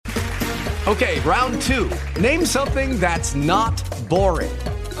Okay, round two. Name something that's not boring.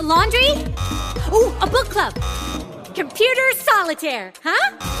 A laundry? Ooh, a book club. Computer solitaire,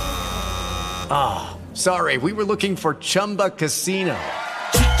 huh? Ah, sorry, we were looking for Chumba Casino.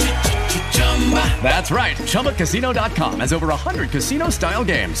 That's right, ChumbaCasino.com has over 100 casino-style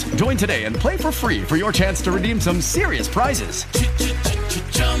games. Join today and play for free for your chance to redeem some serious prizes.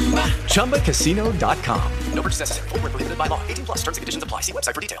 ChumbaCasino.com. No purchase necessary. Void where prohibited by law. 18+ terms and conditions apply. See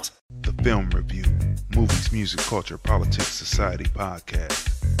website for details. The Film Review, movies, music, culture, politics, society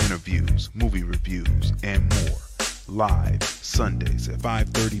podcast, interviews, movie reviews, and more. Live Sundays at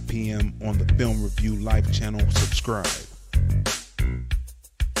 5:30 p.m. on the Film Review Live channel. Subscribe.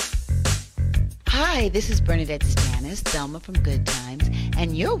 Hi, this is Bernadette Stannis, Thelma from Good Times,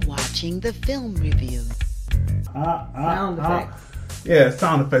 and you're watching the Film Review. Sound effects. Yeah,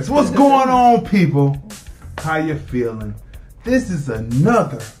 sound effects. What's going on, people? How you feeling? This is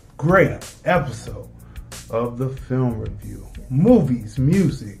another great episode of the Film Review. Movies,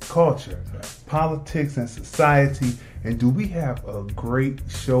 music, culture, politics, and society. And do we have a great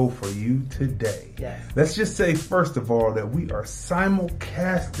show for you today? Yes. Let's just say, first of all, that we are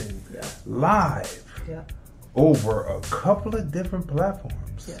simulcasting live over a couple of different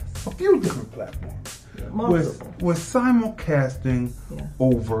platforms. Yes. A few different platforms. Multiple. We're simulcasting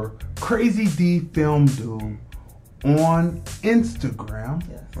over Crazy D Film Dude on Instagram,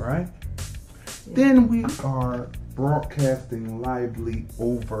 right? Yeah. Then we are broadcasting lively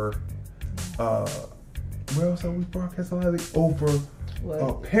over, where else are we broadcasting lively? Over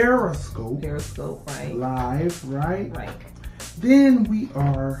Periscope. Periscope, right. Live, right? Right. Then we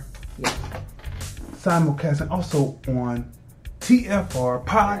are simulcasting also on TFR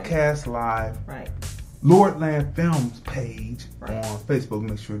Podcast Live. Right. Lordland Films page on Facebook.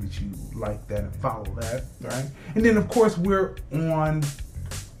 Make sure that you like that and follow that, right? And then, of course, we're on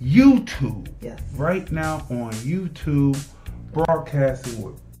YouTube. Yes. Right now on YouTube, broadcasting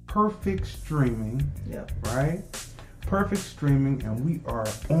with Perfect Streaming. Yep. Right? Perfect Streaming, and we are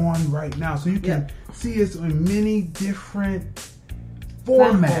on right now. So you can see us on many different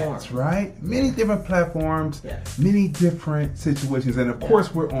formats, right? Many different platforms, many different situations. And, of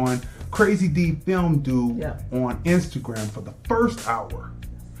course, we're on Crazy D Film Dude on Instagram for the first hour,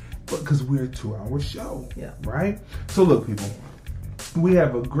 because we're a 2-hour show, right? So look, people, we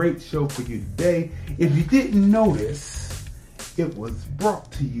have a great show for you today. If you didn't notice, it was brought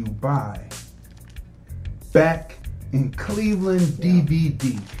to you by Back in Cleveland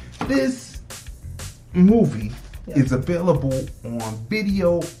DVD. This movie is available on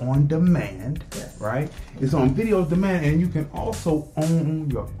video on demand, right? It's on video on demand, and you can also own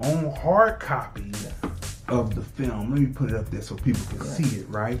your own hard copy of the film. Let me put it up there so people can see it,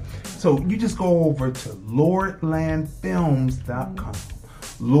 right? So you just go over to lordlandfilms.com,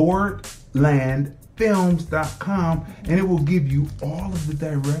 lordlandfilms.com, and it will give you all of the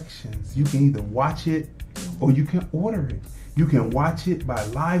directions. You can either watch it or you can order it. You can watch it by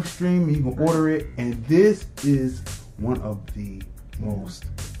live stream, and you can order it, and this is one of the most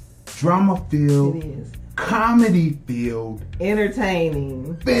drama-filled, comedy-filled,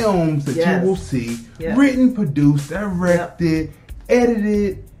 entertaining films that you will see. Written, produced, directed,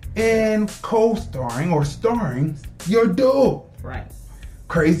 edited, and co-starring or starring your dude. Right.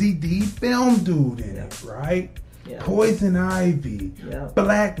 Crazy D Film Dude in it, right? Poison Ivy,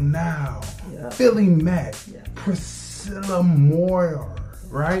 Black Now, Philly Mac, Priscilla Moyer,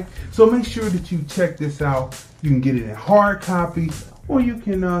 right? So make sure that you check this out. You can get it in hard copy, or you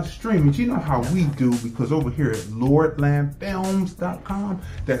can stream it. You know how we do, because over here at lordlandfilms.com,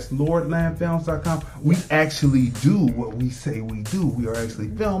 that's lordlandfilms.com, we actually do what we say we do. We are actually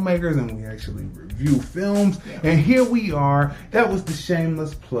filmmakers, and we actually review films. And here we are. That was the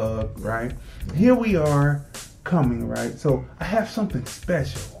shameless plug, right? Here we are coming, right? So I have something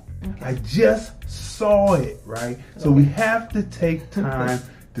special. I just saw it, right? So we have to take time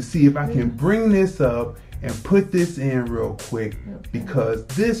to see if I can bring this up and put this in real quick, because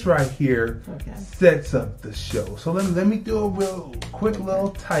this right here sets up the show. So let me do a real quick little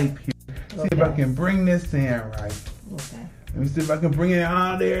type here. See if I can bring this in right. Let me see if I can bring it in.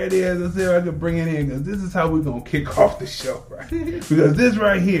 Oh, there it is. Let's see if I can bring it in, because this is how we're going to kick off the show, right? Because this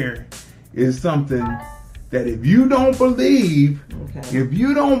right here is something that if you don't believe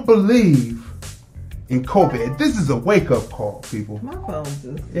in COVID, this is a wake-up call, people. My phone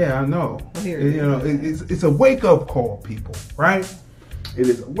just... Yeah, I know. It's a wake-up call, people, right? It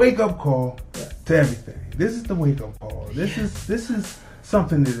is a wake-up call to everything. This is the wake-up call. This is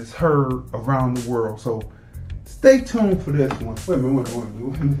something that is heard around the world. So stay tuned for this one. Wait a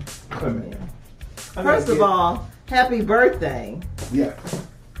minute. First of all, happy birthday. Yeah.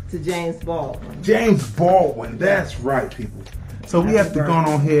 to James Baldwin. James Baldwin, that's right, people. So we have to go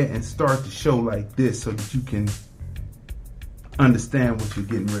on here and start the show like this so that you can understand what you're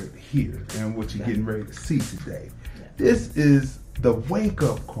getting ready to hear and what you're getting ready to see today. Yeah. This is the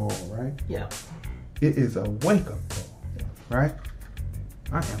wake-up call, right? Yeah. It is a wake-up call, right?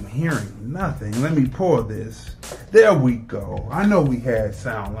 I am hearing nothing. Let me pour this. There we go. I know we had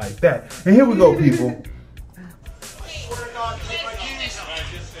sound like that. And here we go, people.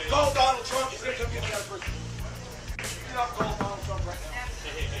 Call Donald Trump. He's going to come get that person. Get up, call Donald Trump right now.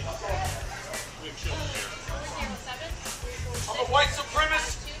 I'm a white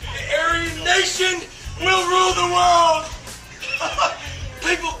supremacist. The Aryan nation will rule the world.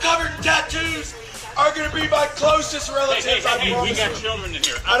 People covered in tattoos are going to be my closest relatives. Hey, we got children in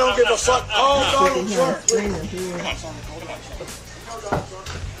here. I don't give a fuck. Call Donald Trump. Come on. You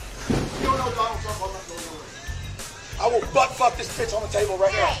know Donald Trump. I'm not going nowhere. I will butt fuck this bitch on the table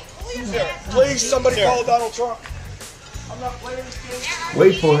right now. Please, somebody call Donald Trump. I'm not playing this game.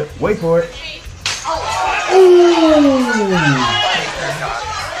 Wait for it. Wait for it. Ooh!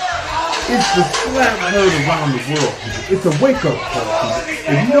 It's the slap heard around the world. It's a wake-up call.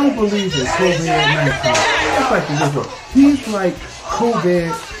 If you don't believe in COVID-19, it's like the wake-up. He's like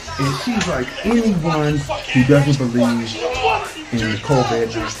COVID, and she's like anyone who doesn't believe in the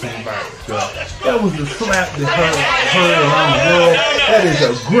COVID-19 virus. So that was the slap that heard around the world. That is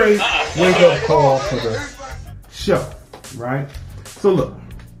a great wake-up call for the show, right? So look,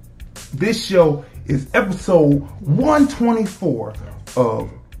 this show is episode 124 of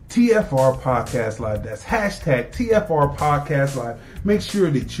TFR Podcast Live. That's hashtag TFR Podcast Live. Make sure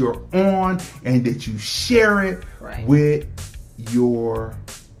that you're on and that you share it with your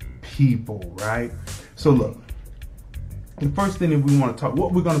people, right? So look, the first thing that we want to talk,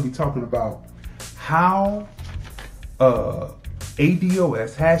 what we're going to be talking about, how ADOS,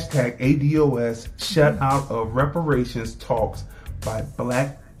 hashtag ADOS, shut out of reparations talks by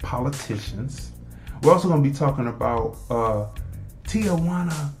black politicians. We're also going to be talking about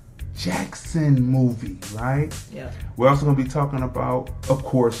Tijuana Jackson movie, right? Yeah. We're also going to be talking about, of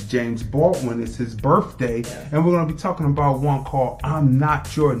course, James Baldwin. It's his birthday. Yeah. And we're going to be talking about one called I'm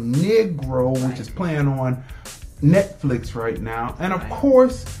Not Your Negro, which is playing on Netflix right now. And of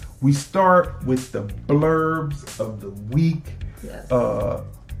course, we start with the blurbs of the week. Yes.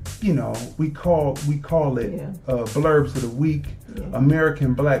 You know, we call it blurbs of the week,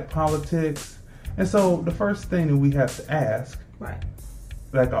 American Black Politics. And so the first thing that we have to ask,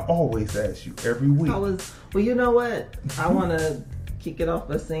 like I always ask you every week. Well, you know what? I want to kick it off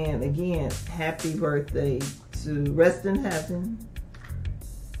by saying again, happy birthday to Rest in Heaven.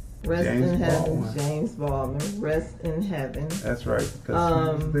 Rest in heaven, James Baldwin. Rest in heaven. That's right,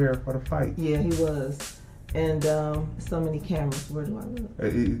 because he was there for the fight. Yeah, he was. And so many cameras. Where do I look?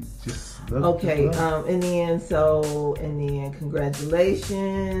 Just look. Okay. In the end,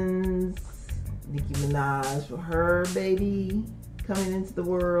 congratulations, Nicki Minaj, for her baby coming into the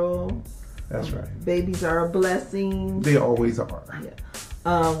world. That's right. Babies are a blessing. They always are. Yeah.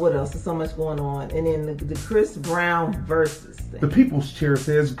 What else? There's so much going on. And then the Chris Brown versus thing. The People's Chair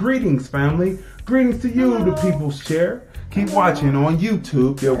says, greetings, family. Greetings to you, the People's Chair. Keep watching on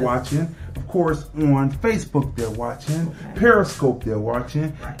YouTube. They're watching. Of course, on Facebook, they're watching. Periscope, they're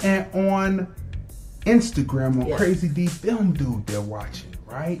watching. And on Instagram, on Crazy D Film Dude, they're watching,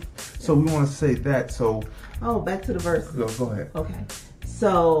 right? So we want to say that. So, back to the verses. Go ahead. Okay.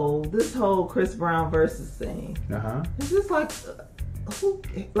 So this whole Chris Brown versus thing. It's just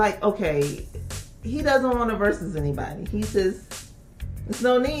like, okay, he doesn't want to versus anybody. He says, there's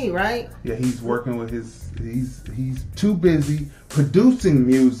no need, right? Yeah, he's working with he's too busy producing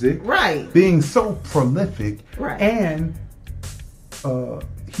music. Right. Being so prolific. Right. And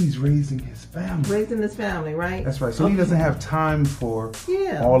he's raising his family. Raising his family, right? That's right. So he doesn't have time for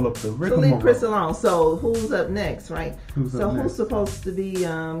all of the rigmarole. So leave Chris alone. So who's up next, right? Who's supposed to be,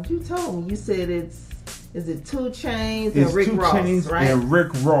 you told me, you said is it 2 Chainz and Rick Ross, Chainz right? and Rick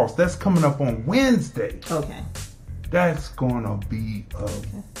Ross. That's coming up on Wednesday. Okay. That's gonna be a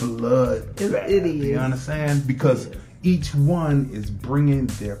bloodbath. It is. You understand? Because each one is bringing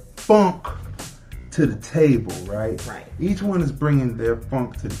their funk to the table, right? Right. Each one is bringing their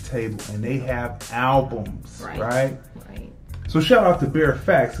funk to the table, and they have albums, right? Right. So shout out to Bear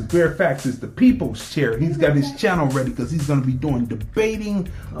Facts. Bear Facts is the People's Chair. He's got his channel ready because he's going to be doing debating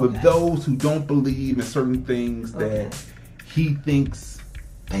with those who don't believe in certain things that he thinks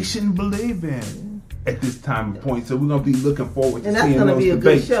they shouldn't believe in. at this time and point. So we're gonna be looking forward to and that's seeing gonna those be a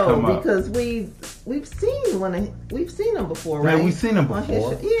debates good show come up. because we've seen them before, right? Yeah, we've seen them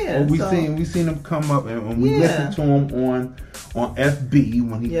before. Yeah, we seen them come up, and we listen to him on FB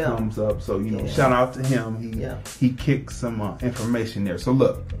when he comes up. So shout out to him. He kicked some information there. So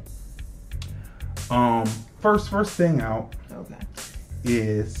look, first thing out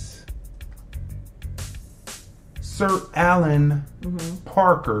is Sir Alan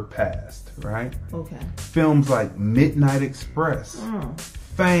Parker passed, right? Okay. Films like Midnight Express,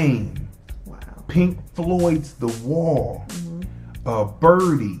 Fame, Pink Floyd's The Wall,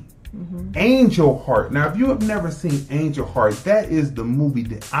 Birdie, Angel Heart. Now, if you have never seen Angel Heart, that is the movie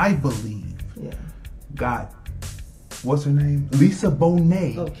that I believe got, what's her name? Lisa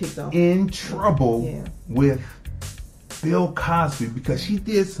Bonet in trouble with Bill Cosby because she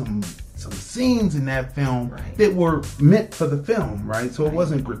did some scenes in that film that were meant for the film, right? So it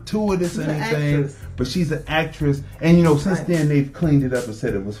wasn't gratuitous or anything, but she's an actress. And since then they've cleaned it up and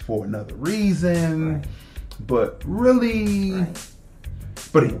said it was for another reason. But really,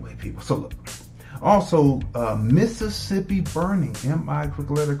 but anyway, people. So look, also Mississippi Burning, M-I,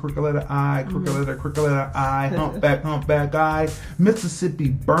 crooked letter I, crooked letter I, humpback I, Mississippi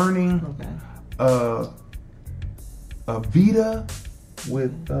Burning, Vita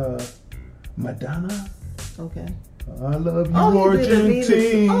with Madonna. Okay. I love you, Argentina.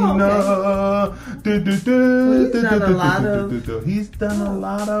 He's done a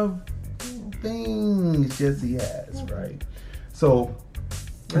lot of things. Yes, he has, right? So,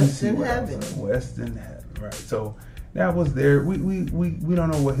 West in Heaven. West in Heaven, right? So that was there. We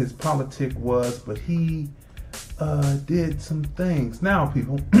don't know what his politic was, but he did some things. Now,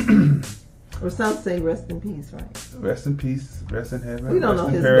 people. Or some say rest in peace, right? Rest in peace, rest in heaven, we don't rest know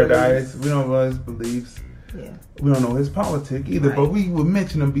in his paradise. beliefs. We don't know his beliefs. Yeah. We don't know his politic either, but we would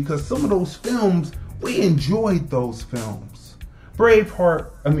mention them because some of those films, we enjoyed those films. Braveheart,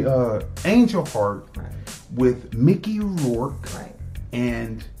 Angel Heart with Mickey Rourke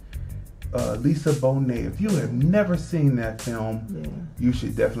and Lisa Bonet. If you have never seen that film, you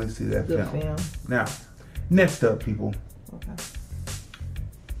should definitely see that film. Now, next up, people. Okay.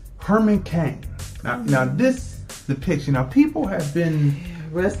 Herman Cain. Now this depiction. Now people have been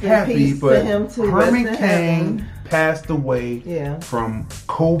happy, but Herman Cain passed away from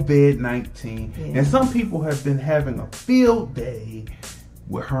COVID-19, and some people have been having a field day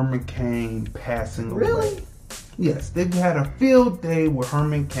with Herman Cain passing away. Really? Yes, they've had a field day with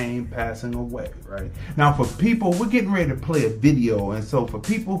Herman Cain passing away. Right now, for people, we're getting ready to play a video, and so for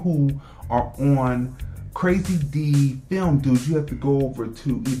people who are on Crazy D Film Dudes, you have to go over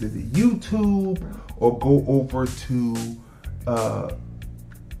to either the YouTube or go over to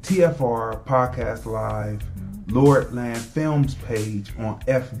TFR Podcast Live Lordland Films page on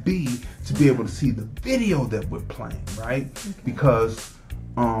FB to be able to see the video that we're playing, right? Because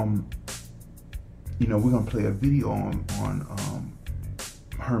we're gonna play a video on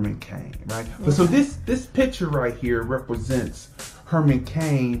Herman Cain, right? But so this picture right here represents Herman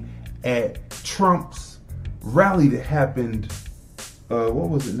Cain at Trump's rally that happened, what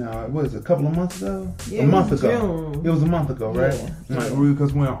was it now? What was it, a couple of months ago? Yeah, a month ago. June. It was a month ago, right?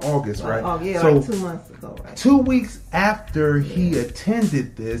 Because we're in August, right? Oh, yeah, so, like 2 months ago, right? 2 weeks after he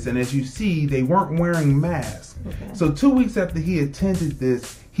attended this, and as you see, they weren't wearing masks. Okay. So 2 weeks after he attended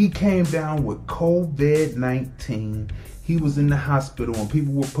this, he came down with COVID-19. He was in the hospital, and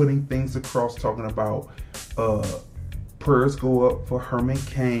people were putting things across talking about prayers go up for Herman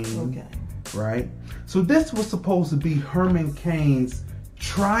Cain, right? So this was supposed to be Herman Cain's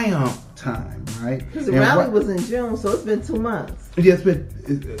triumph time, right? Because the rally was in June, so it's been 2 months. Yes, but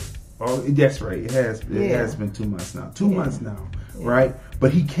that's right. It has been 2 months now. 2 months now, right?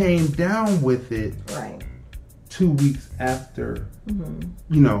 But he came down with it, 2 weeks after.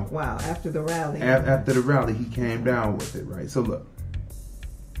 Wow, after the rally. After the rally, he came down with it, right? So look,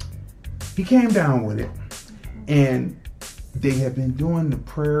 he came down with it, and they have been doing the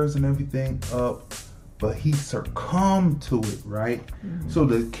prayers and everything up, but he succumbed to it, right? So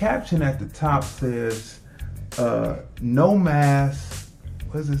the caption at the top says, no mask.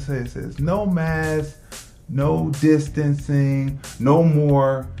 What does it say? It says, no mask, no distancing, no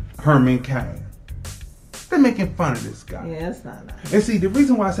more Herman Cain. They're making fun of this guy. Yeah, it's not nice. And see, the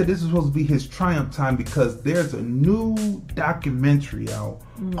reason why I said this is supposed to be his triumph time, because there's a new documentary out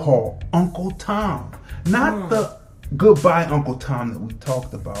called Uncle Tom. Not the Goodbye Uncle Tom that we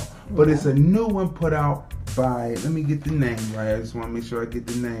talked about, but it's a new one put out by, let me get the name right. I just want to make sure I get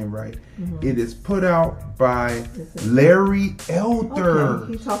the name right. It is put out by Larry Elder.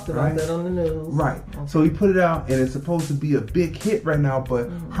 Okay. He talked about that on the news. Right. Okay. So he put it out, and it's supposed to be a big hit right now, but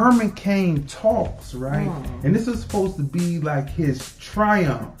Herman Cain talks, right? And this is supposed to be like his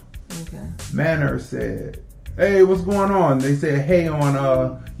triumph. Okay. Manor said, hey, what's going on? They said, hey, on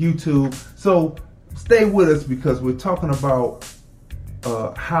YouTube. So stay with us because we're talking about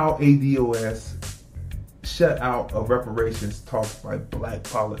how ADOS shut out of reparations talks by black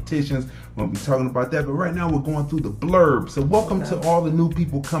politicians. We'll be talking about that, but right now we're going through the blurbs. So welcome to all the new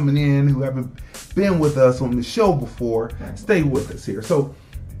people coming in who haven't been with us on the show before. Stay with us here. So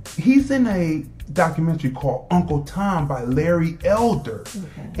he's in a documentary called Uncle Tom by Larry Elder.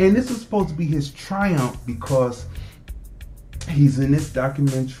 And this is supposed to be his triumph because he's in this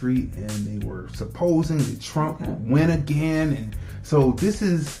documentary and they were supposing that Trump would win again. And so this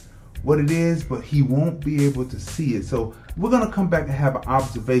is what it is, but he won't be able to see it. So we're going to come back and have an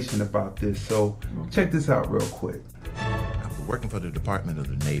observation about this. So check this out real quick. I was working for the Department of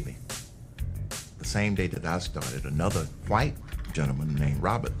the Navy. The same day that I started, another white gentleman named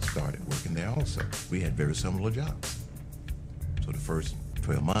Robert started working there also. We had very similar jobs. So the first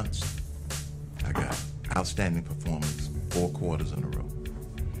 12 months, I got outstanding performance 4 quarters in a row.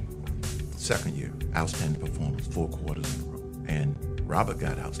 Second year, outstanding performance 4 quarters in a row. And Robert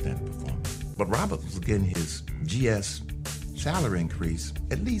got outstanding performance. But Robert was getting his GS salary increase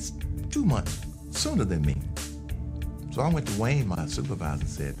at least 2 months sooner than me. So I went to Wayne, my supervisor, and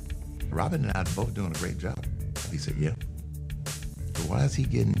said, Robert and I are both doing a great job. He said, yeah. So why is he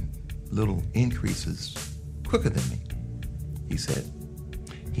getting little increases quicker than me? He said,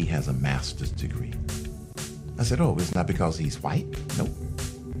 he has a master's degree. I said, oh, it's not because he's white? Nope.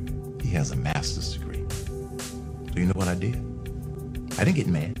 He has a master's degree. So you know what I did? I didn't get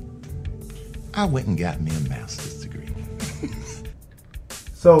mad. I went and got me a master's degree.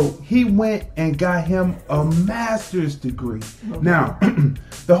 So he went and got him a master's degree. Now,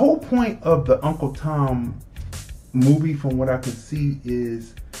 the whole point of the Uncle Tom movie, from what I can see,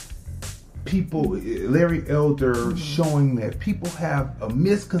 is people, Larry Elder showing that people have a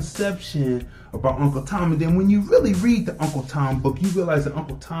misconception about Uncle Tom, and then when you really read the Uncle Tom book, you realize that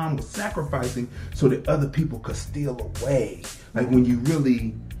Uncle Tom was sacrificing so that other people could steal away. Like when you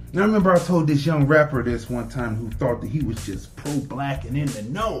really, I remember I told this young rapper this one time who thought that he was just pro-black and in the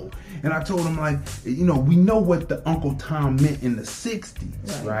know, and I told him, like, you know, we know what the Uncle Tom meant in the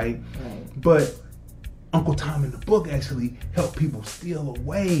 60s, right? But Uncle Tom in the book actually helped people steal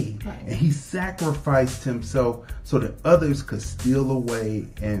away, and he sacrificed himself so that others could steal away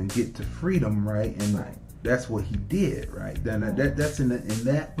and get to freedom, right? And that's what he did, right? Then that's in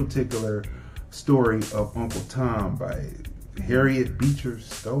that particular story of Uncle Tom by Harriet Beecher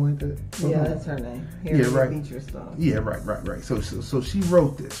Stowe. Yeah, that's her name. Harriet Beecher Stowe. Yeah, right. So she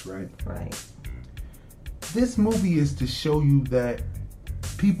wrote this, right? Right. This movie is to show you that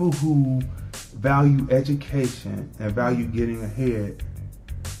people who value education and value getting ahead,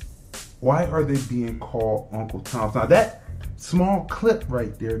 why are they being called Uncle Toms? Now that small clip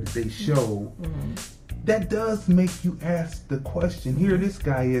right there that they showed, that does make you ask the question. Here this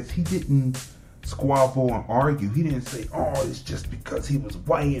guy is, he didn't squabble and argue. He didn't say, oh, it's just because he was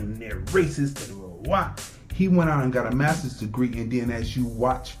white and they're racist and what. He went out and got a master's degree, and then as you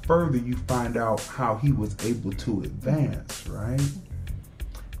watch further, you find out how he was able to advance, right?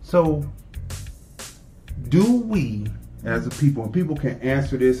 So do we, as a people, and people can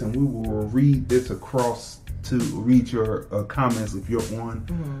answer this, and we will read this across to read your comments if you're on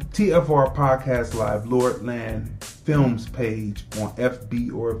TFR Podcast Live, Lordland Films page on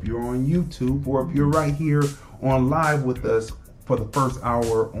FB, or if you're on YouTube, or if you're right here on live with us for the first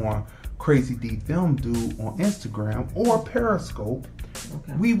hour on Crazy D Film Dude on Instagram or Periscope,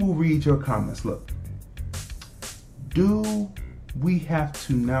 we will read your comments. Look, do we have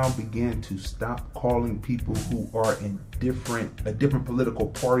to now begin to stop calling people who are in a different political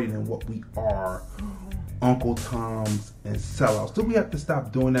party than what we are Uncle Toms and sellouts? Do we have to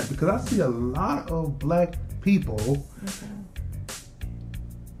stop doing that? Because I see a lot of black people,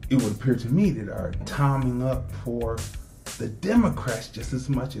 it would appear to me, that are tomming up for the Democrats just as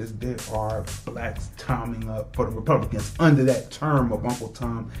much as there are blacks tomming up for the Republicans under that term of Uncle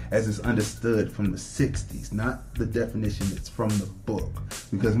Tom as is understood from the 60s, not the definition that's from the book.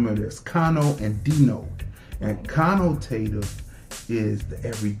 Because remember, there's conno and denote. And connotative is the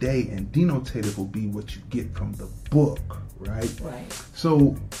everyday, and denotative will be what you get from the book, right?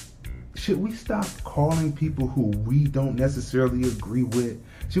 So should we stop calling people who we don't necessarily agree with?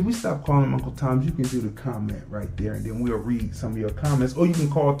 Should we stop calling them Uncle Toms? You can do the comment right there, and then we'll read some of your comments. Or you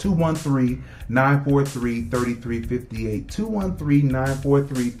can call 213-943-3358.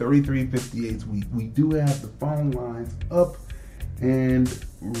 213-943-3358. We do have the phone lines up and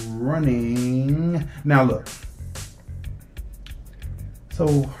running. Now look.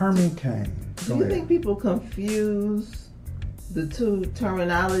 So Herman Cain. Do you think people confuse the two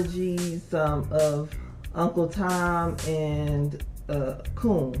terminologies of Uncle Tom and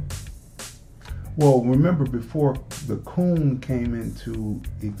coon? Well, remember before the coon came into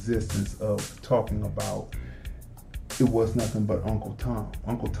existence of talking about, it was nothing but Uncle Tom.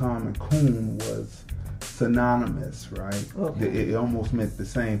 Uncle Tom and coon was synonymous, right? Okay. It almost meant the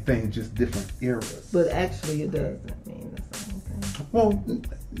same thing, just different eras. But actually it doesn't mean the same thing. Well,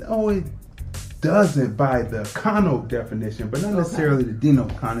 no, it doesn't by the connote definition, but not necessarily the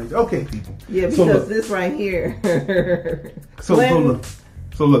denote connote. Okay, people. Yeah, because this right here. So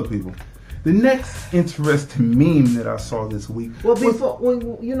look, people. The next interesting meme that I saw this week. Well,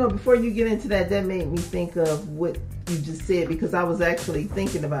 before you get into that made me think of what you just said, because I was actually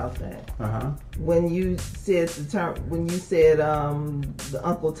thinking about that. When you said the term, the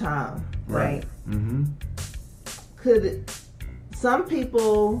Uncle Tom, right? Mm-hmm. Some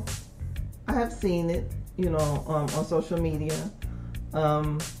people, I have seen it, on social media.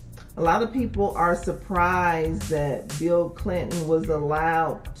 A lot of people are surprised that Bill Clinton was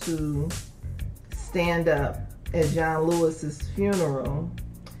allowed to stand up at John Lewis's funeral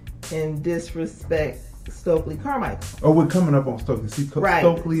and disrespect Stokely Carmichael. Oh, we're coming up on Stokely. See, right.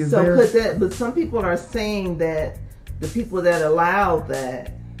 Stokely is there. But some people are saying that the people that allowed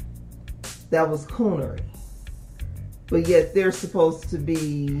that was coonery. But yet they're supposed to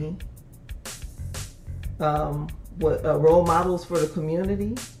be role models for the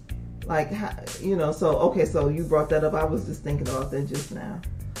community. Like, so you brought that up. I was just thinking about that just now.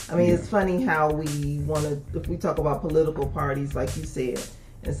 I mean, It's funny how we want to, if we talk about political parties, like you said,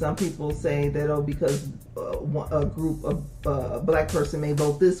 and some people say that, because a group of a black person may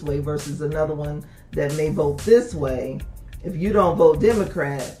vote this way versus another one that may vote this way. If you don't vote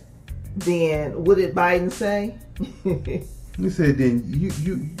Democrat, then what did Biden say? He said, then you,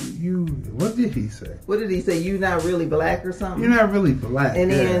 what did he say? What did he say? You not really black or something? You're not really black. And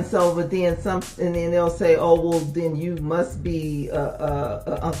then, and then they'll say, oh, well, then you must be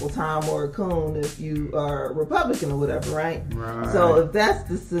a Uncle Tom or a coon if you are Republican or whatever, right? Right. So if that's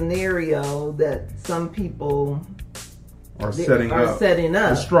the scenario that some people are setting up,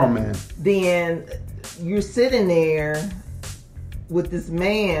 a straw man, then you're sitting there with this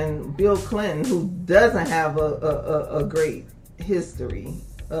man, Bill Clinton, who doesn't have a great history,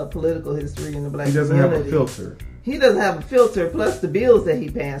 political history in the black community. He doesn't have a filter. He doesn't have a filter, plus the bills that he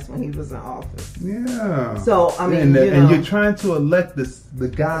passed when he was in office. Yeah. So, I mean, and you're trying to elect the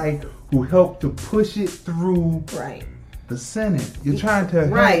guy who helped to push it through the Senate. You're trying to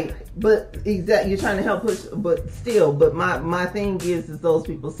help. But you're trying to help push, but still, my thing is those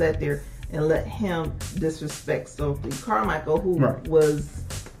people sat there and let him disrespect Stokely Carmichael, who was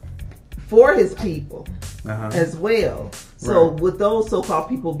for his people as well. So would those so-called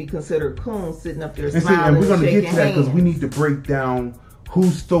people be considered coons sitting up there smiling and we're going to get to that because we need to break down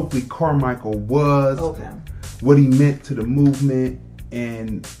who Stokely Carmichael was, what he meant to the movement,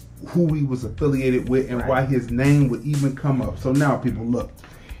 and who he was affiliated with, and why his name would even come up. So now, people, look.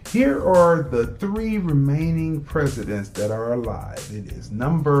 Here are the 3 remaining presidents that are alive. It is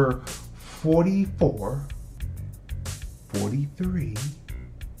number 44, 43,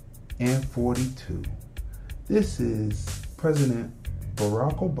 and 42. This is President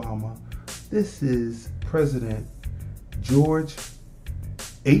Barack Obama. This is President George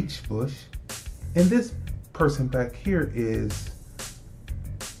H. Bush. And this person back here is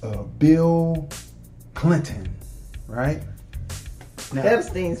Bill Clinton, right? Now,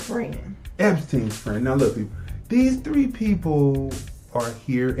 Epstein's friend. Now look, people, these 3 people are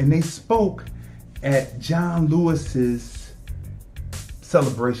here, and they spoke at John Lewis's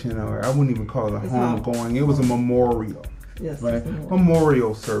celebration, or I wouldn't even call it a homegoing. It was a memorial, right?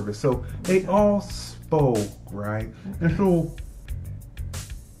 Memorial service. So they all spoke, right? And so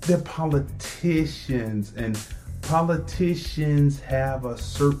they're politicians, and politicians have a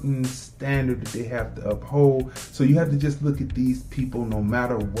certain standard that they have to uphold. So you have to just look at these people, no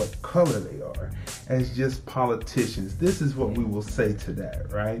matter what color they are, as just politicians. This is what we will say to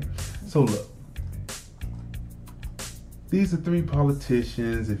that, right? So look, these are 3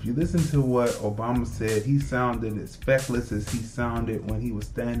 politicians. If you listen to what Obama said, he sounded as feckless as he sounded when he was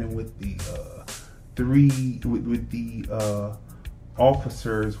standing with the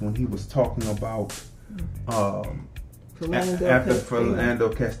officers when he was talking about after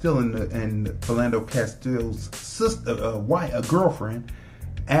Philando Castile and Philando Castile's sister, a girlfriend,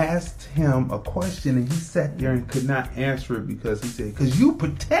 asked him a question, and he sat there and could not answer it because he said, "Because you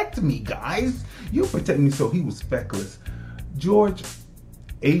protect me, guys. You protect me." So he was feckless. George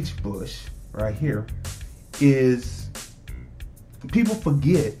H. Bush, right here, is, people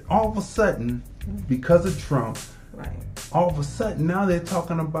forget, all of a sudden, because of Trump, all of a sudden now they're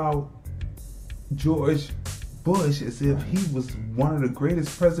talking about George Bush as if he was one of the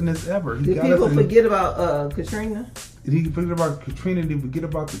greatest presidents ever. Did people forget about Katrina? He forget about Katrina. They forget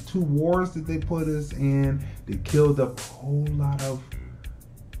about the 2 wars that they put us in. They killed a whole lot of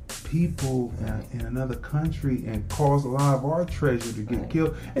people in another country and caused a lot of our treasure to get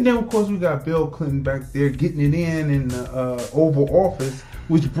killed. And then, of course, we got Bill Clinton back there getting it in the Oval Office,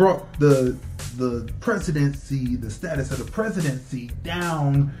 which brought the presidency, the status of the presidency,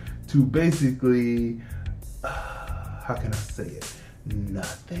 down to basically, how can I say it?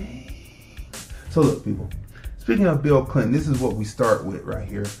 Nothing. So look, people. Speaking of Bill Clinton, this is what we start with right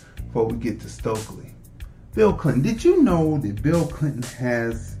here before we get to Stokely. Bill Clinton, did you know that Bill Clinton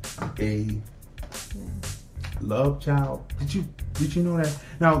has a love child? Did you know that?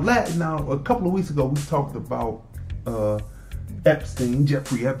 Now a couple of weeks ago we talked about Epstein,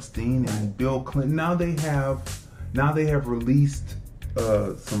 Jeffrey Epstein, and Bill Clinton. Now they have released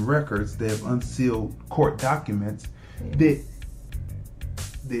some records. They have unsealed court documents that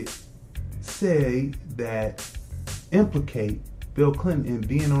say that implicate Bill Clinton in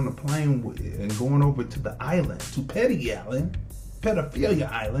being on the plane and going over to the island, to Pedophilia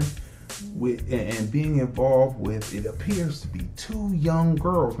Island, and being involved with, it appears to be 2 young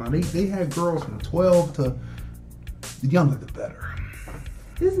girls. Now they had girls from 12 to, the younger the better.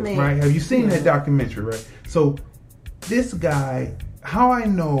 This man, right? Have you seen that documentary? Right. So this guy, how I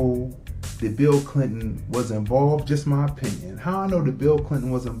know that Bill Clinton was involved, just my opinion, how I know that Bill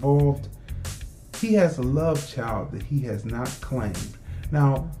Clinton was involved, he has a love child that he has not claimed.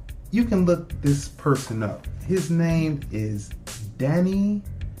 Now, you can look this person up. His name is Danny,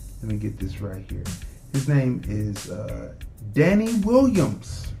 let me get this right here. His name is Danny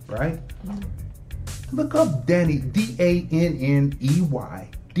Williams, right? Look up Danny, D-A-N-N-E-Y,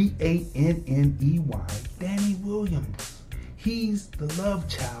 D-A-N-N-E-Y, Danny Williams. He's the love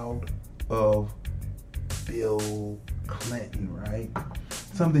child of Bill Clinton, right?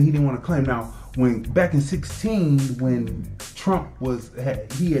 Something he didn't want to claim. Now, when back in 2016, when Trump had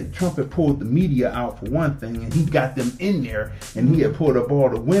pulled the media out for one thing, and he got them in there, and he had pulled up all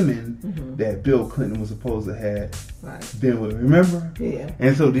the women that Bill Clinton was supposed to have been with. Remember? Yeah.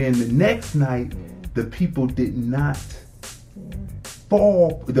 And so then the next night, the people did not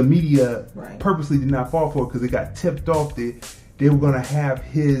fall. The media purposely did not fall for it because it got tipped off that they were going to have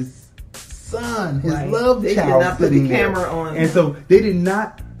his son, his love child, sitting there. They did not put the camera on. And so they did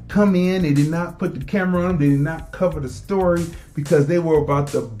not come in. They did not put the camera on. They did not cover the story because they were about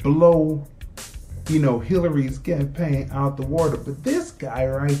to blow, Hillary's campaign out the water. But this guy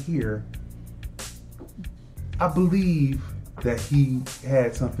right here, I believe that he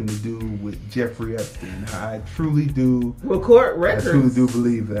had something to do with Jeffrey Epstein. I truly do. Well, court records. I truly do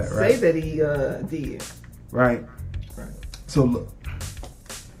believe that. Right? Say that he did. Right. So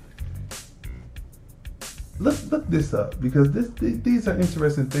look this up, because these are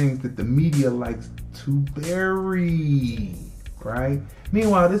interesting things that the media likes to bury, right?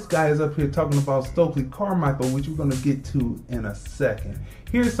 Meanwhile, this guy is up here talking about Stokely Carmichael, which we're going to get to in a second.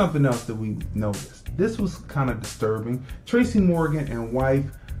 Here's something else that we noticed. This was kind of disturbing. Tracy Morgan and wife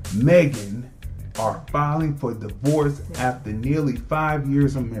Megan are filing for divorce after nearly 5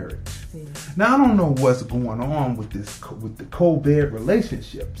 years of marriage. Now, I don't know what's going on with the COVID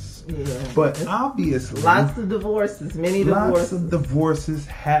relationships, but obviously lots of divorces, lots of divorces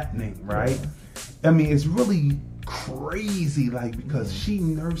happening, right? I mean, it's really crazy, because she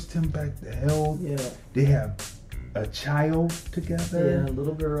nursed him back to health. They have a child together, a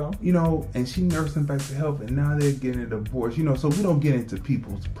little girl, and she nursed him back to health, and now they're getting a divorce, so we don't get into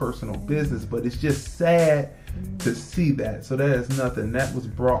people's personal business, but it's just sad to see that. So that is nothing. That was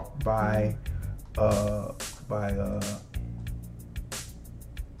brought by a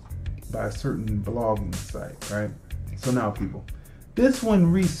certain blogging site, right? So now, people, this one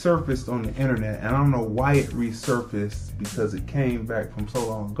resurfaced on the internet, and I don't know why it resurfaced because it came back from so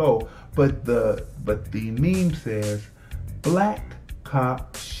long ago. But the meme says, black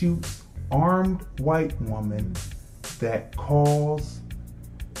cop shoots armed white woman that calls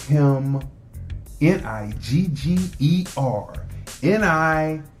him Nigger, Ni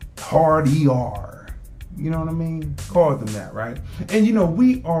hard ER. You know what I mean? Called them that, right? And you know,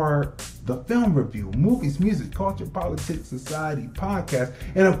 we are the Film Review, Movies, Music, Culture, Politics, Society podcast.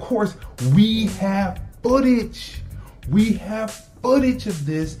 And of course, we have footage. We have footage of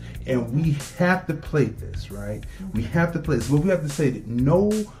this, and we have to play this, right? We have to play this. But we have to say that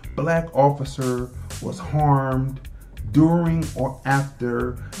no black officer was harmed during or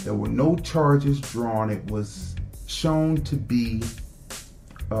after. There were no charges drawn. It was shown to be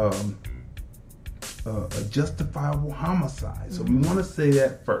a justifiable homicide. So we want to say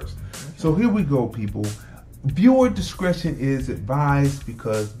that first. So here we go, people. Viewer discretion is advised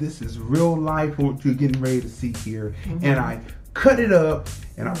because this is real life what you're getting ready to see here. And I cut it up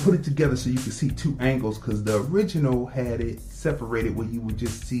and I put it together so you can see two angles, because the original had it separated where you would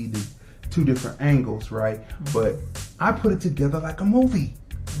just see the two different angles, right? But I put it together like a movie.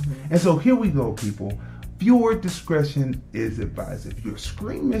 And so here we go, people. Viewer discretion is advised. If you're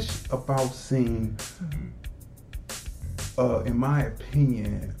squeamish about seeing, in my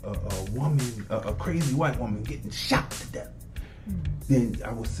opinion, a woman, a crazy white woman getting shot to death, then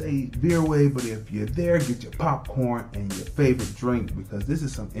I would say veer away. But if you're there, get your popcorn and your favorite drink, because this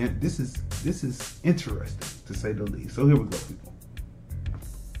is this is interesting to say the least. So here we go, people.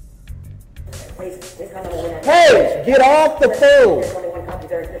 Hey, get off the phone!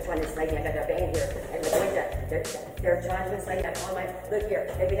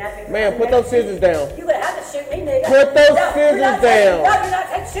 Man, put those scissors down. You're gonna have to shoot me, nigga. Put those scissors down. No, you're not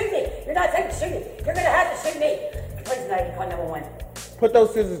taking shoot me. You're not taking shoot me. You're gonna have to shoot me. Please, no, call 911. Put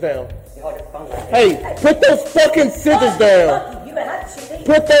those scissors down. You hold your phone like Hey, put those fucking scissors down. You're gonna have to shoot me.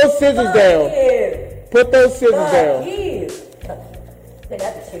 Put those scissors down. Put those scissors down. You're gonna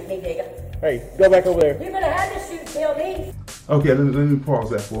have to shoot me, nigga. Hey, go back over there. You're gonna have to shoot kill me. Okay, let me pause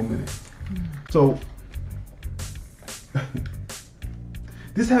that for a minute. So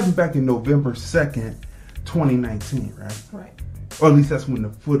this happened back in November 2nd, 2019, right? Right. Or at least that's when the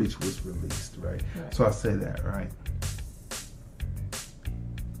footage was released, right? So I say that, right?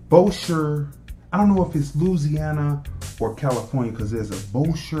 Bossier, I don't know if it's Louisiana or California, because there's a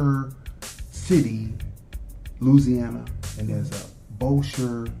Bossier City, Louisiana, and there's a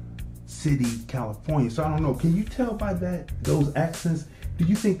Bossier City, California. So I don't know. Can you tell by those accents? Do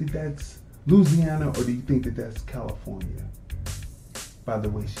you think that that's Louisiana, or do you think that that's California? By the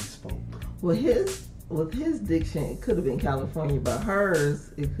way she spoke. Well, with his diction, it could have been California, but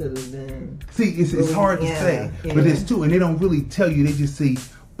hers, it could have been. See, it's hard to say, but it's two, and they don't really tell you. They just say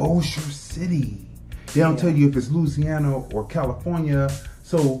Bossier City. They don't tell you if it's Louisiana or California.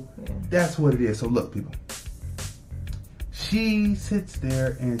 So that's what it is. So look, people. She sits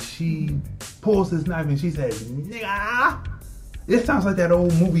there and she pulls this knife and she says, "Nigga." It sounds like that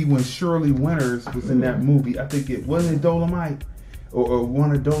old movie when Shirley Winters was in that movie. I think it wasn't Dolomite or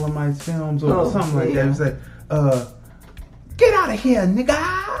one of Dolomite's films or something like that. It's like, "Get out of here, nigga."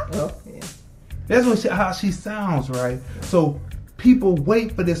 Oh, yeah. That's how she sounds, right? So people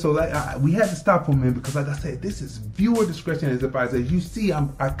wait for this. So we had to stop for a minute because, like I said, this is viewer discretion is advised. As you see, I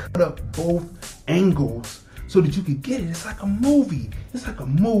cut up both angles so that you could get it. It's like a movie. It's like a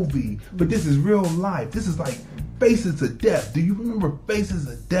movie. But this is real life. This is like Faces of Death. Do you remember Faces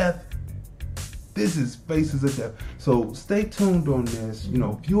of Death? This is Faces of Death. So stay tuned on this. You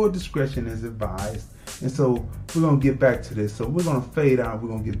know, viewer discretion is advised. And so we're going to get back to this. So we're going to fade out. We're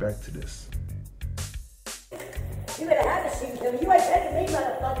going to get back to this. You better have to shoot him. You ain't taking me,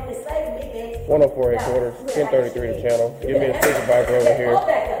 motherfucker, to save me, bitch. 104 headquarters, 1033 the channel. Give me a supervisor over here.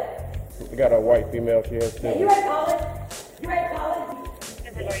 We got a white female. She has two. You ain't calling. You ain't calling.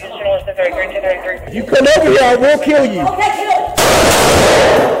 You come over here, I will kill you. Okay, kill him.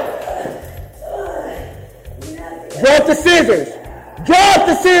 Drop the scissors. Drop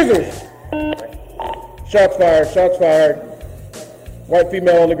the scissors. Shots fired. Shots fired. White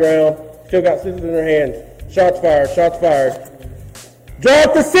female on the ground. Still got scissors in her hands. Shots fired. Shots fired.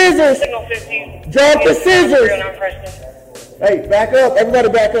 Drop the scissors. Drop the scissors. Hey, back up. Everybody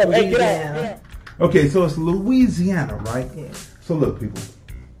back up. Hey, get out. Okay, so it's Louisiana, right? Yeah. So look, people.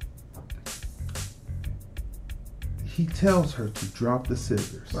 He tells her to drop the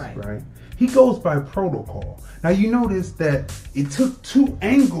scissors, right? He goes by protocol. Now, you notice that it took two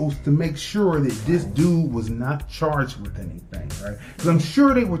angles to make sure that this dude was not charged with anything, right? Because I'm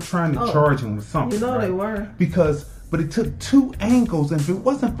sure they were trying to charge him with something. You know they were. But it took two angles, and if it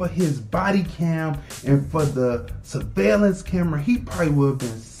wasn't for his body cam and for the surveillance camera, he probably would have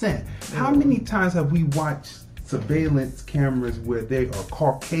been sent. How many times have we watched surveillance cameras where they are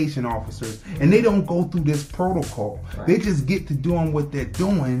Caucasian officers and they don't go through this protocol? They just get to doing what they're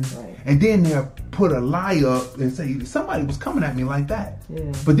doing, And then they'll put a lie up and say somebody was coming at me like that.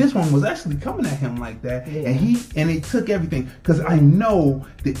 Yeah. But this one was actually coming at him like that. Yeah. And it took everything. Because I know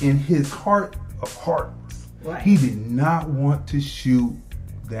that in his heart of hearts, right, he did not want to shoot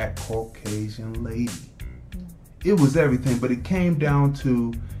that Caucasian lady. It was everything, but it came down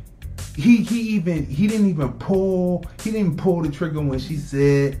to he didn't even pull the trigger when she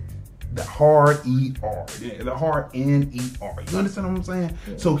said the hard ER, the hard N-E-R. You understand what I'm saying?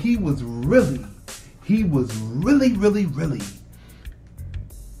 Yeah. So he was really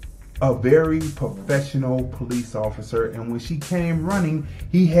a very professional police officer, and when she came running,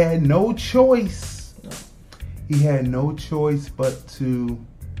 he had no choice. No. He had no choice but to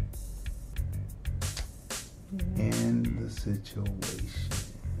end the situation.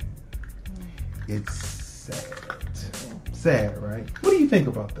 It's sad. Sad, right? What do you think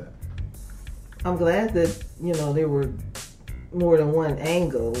about that? I'm glad that, there were more than one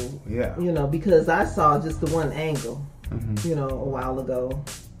angle. Yeah. Because I saw just the one angle, Mm-hmm. a while ago.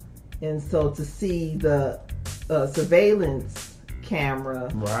 And so to see the surveillance camera,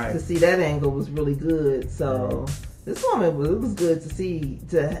 right, to see that angle was really good. So this woman, it was good to see,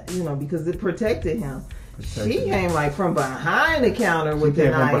 because it protected him. She came like from behind the counter with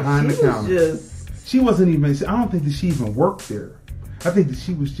the knife. She wasn't even, I don't think that she even worked there. I think that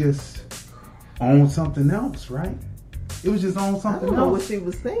she was just on something else, right? It was just on something else. I don't know what she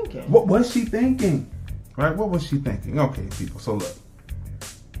was thinking. What was she thinking? Right? What was she thinking? Okay, people, so look.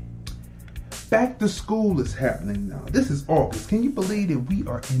 Back to school is happening now. This is August. Can you believe that we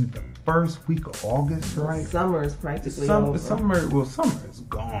are in the first week of August, right? Summer is practically over. Summer is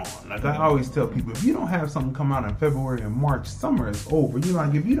gone. Like I always tell people, if you don't have something come out in February and March, summer is over.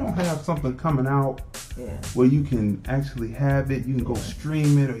 If you don't have something coming out where you can actually have it, you can go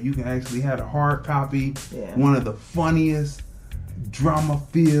stream it, or you can actually have a hard copy. Yeah. One of the funniest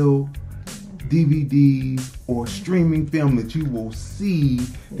drama-filled DVDs or streaming film that you will see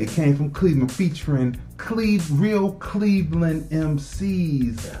that came from Cleveland, featuring real Cleveland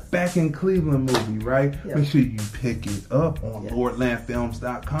MCs back in Cleveland movie, right? Yep. Make sure you pick it up on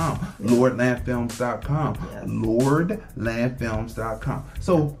LordlandFilms.com. LordlandFilms.com. LordlandFilms.com.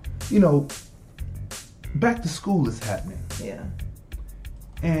 So, back to school is happening. Yeah.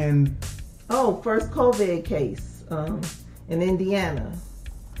 And first COVID case in Indiana.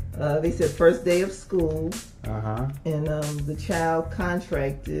 They said first day of school, and the child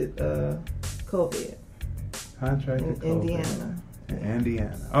contracted COVID. Contracted in Indiana. In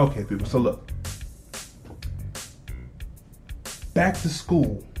Indiana. Okay, people. So look, back to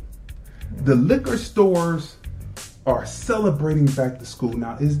school. The liquor stores are celebrating back to school.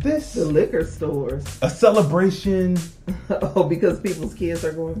 Now, is this the liquor stores a celebration? Because people's kids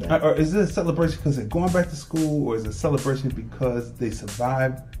are going back. Or is it a celebration because they're going back to school, or is it a celebration because they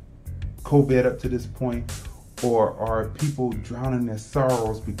survived COVID up to this point, or are people drowning their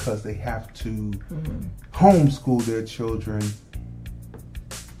sorrows because they have to homeschool their children?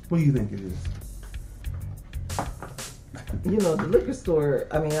 What do you think it is? The liquor store,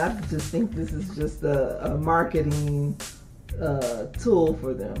 I just think this is just a marketing tool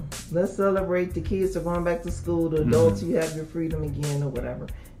for them. Let's celebrate the kids are going back to school, the adults, you have your freedom again, or whatever.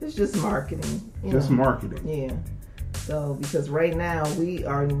 It's just marketing. Marketing. Yeah. So, because right now we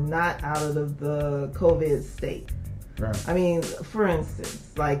are not out of the COVID state. Right. For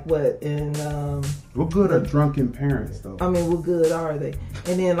instance, like what in what good are drunken parents though? What good are they?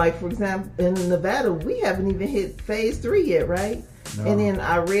 And then, like for example, in Nevada, we haven't even hit phase 3 yet, right? No. And then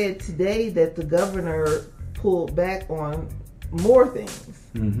I read today that the governor pulled back on more things.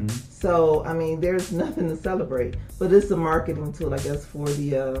 Mm-hmm. So there's nothing to celebrate, but it's a marketing tool, I guess, for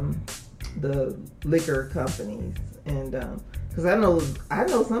the liquor companies. And because I know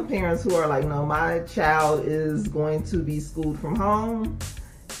some parents who are like, no, my child is going to be schooled from home,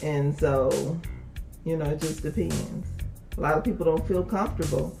 and so it just depends. A lot of people don't feel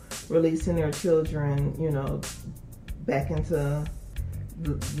comfortable releasing their children, back into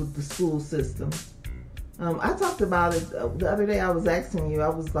the school system. I talked about it the other day. I was asking you, I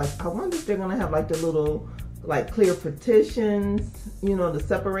was like, I wonder if they're gonna have like the little clear partitions, to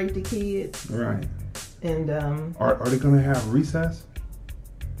separate the kids. Right. And are they going to have recess?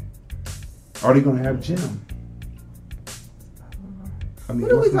 Are they going to have gym? What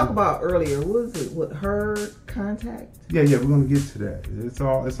did we talk about earlier? What was it? What, herd contact? Yeah, we're going to get to that. It's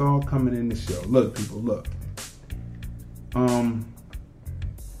all coming in the show. Look, people, look.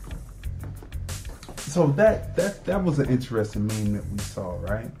 So that was an interesting meme that we saw,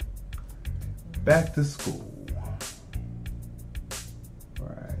 right? Back to school.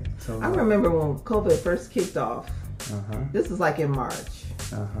 I remember when COVID first kicked off. This was like in March.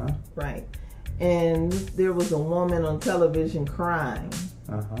 Right. And there was a woman on television crying.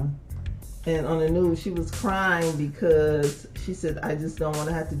 And on the news, she was crying because she said, I just don't want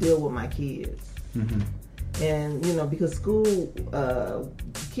to have to deal with my kids. And, you know, because school,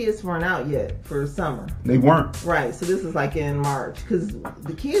 kids weren't out yet for summer. They weren't. Right. So this is like in March. Because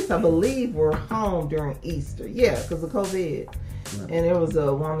the kids, I believe, were home during Easter. Yeah, because of COVID. Right. And there was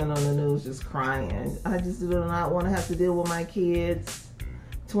a woman on the news just crying. I just do not want to have to deal with my kids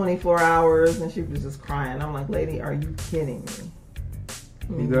 24 hours. And she was just crying. I'm like, lady, are you kidding me?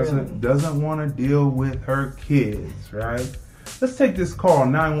 He doesn't want to deal with her kids, right? Let's take this call,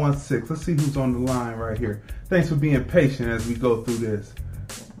 916. Let's see who's on the line right here. Thanks for being patient as we go through this.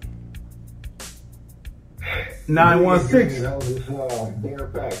 916.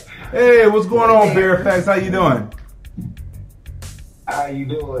 Hey, what's going on, Bearfax? How you doing? How you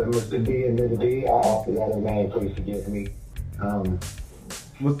doing, Mr. D and Mr. D? I forgot his name, please forgive me. But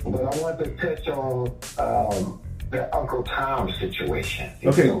I want to touch on the Uncle Tom situation.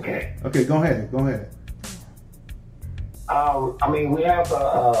 Okay, go ahead. I mean, we have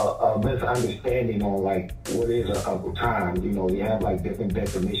a misunderstanding on, like, what is an Uncle Tom. You know, we have, like, different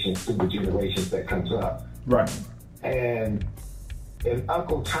definitions through the generations that comes up. Right. And an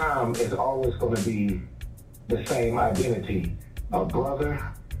Uncle Tom is always going to be the same identity. A brother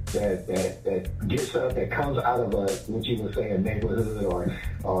that gets up, that comes out of what you would say, a neighborhood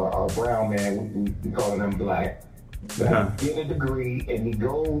or a brown man, we call them black. Get a degree and he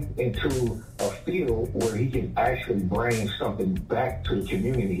goes into a field where he can actually bring something back to the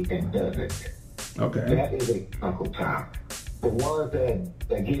community and does it. Okay. That is a Uncle Tom. The ones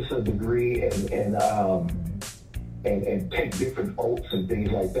that gets a degree and take different oaths and things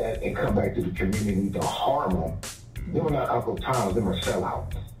like that and come back to the community to harm them, them are not Uncle Toms, them are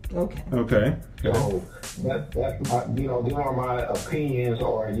sellouts. Okay. So that's my, you know, them are my opinions,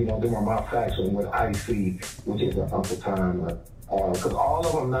 or, you know, them are my facts on what I see, which is an Uncle Tom. Because all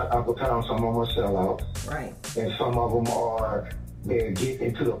of them not Uncle Tom, some of them are sellouts. Right. And some of them are, they get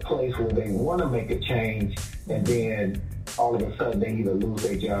into the place where they want to make a change, and then all of a sudden they either lose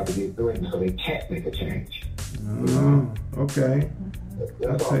their job or get threatened, so they can't make a change. Okay.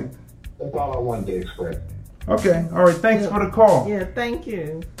 That's all I wanted to express. Okay. All right. Thanks for the call. Yeah, thank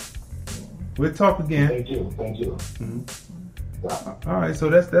you. We'll talk again. Thank you. All right.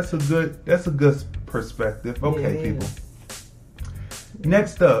 So that's a good perspective. Okay, people.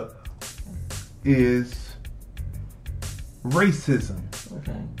 Next up is racism.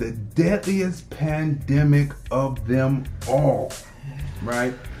 Okay. The deadliest pandemic of them all.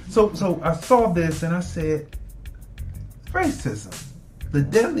 Right? So I saw this and I said, racism, the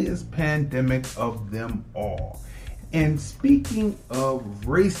deadliest pandemic of them all. And speaking of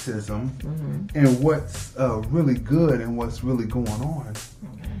racism and what's really good and what's really going on,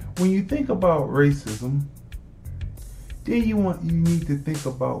 when you think about racism, then you need to think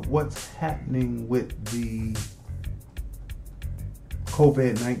about what's happening with the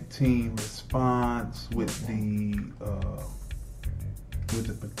COVID-19 response, with the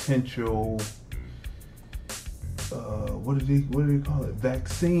potential what do they call it?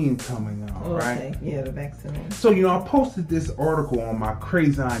 Vaccine coming out, right? Okay. Yeah, the vaccine. So, you know, I posted this article on my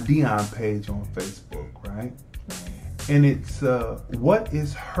Crazon Dion page on Facebook, right? And it's what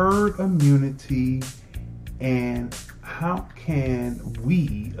is herd immunity and how can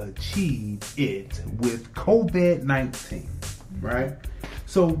we achieve it with COVID-19, right?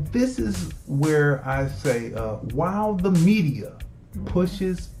 So this is where I say, while the media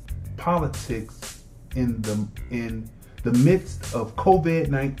pushes politics in the midst of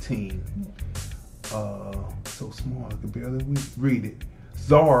COVID-19, so small I can barely read it.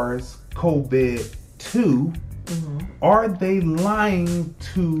 SARS-CoV-2, are they lying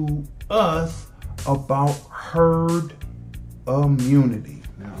to us about herd immunity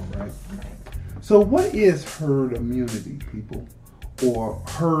now, right? So what is herd immunity, people, or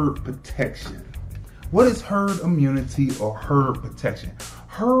herd protection? What is herd immunity or herd protection?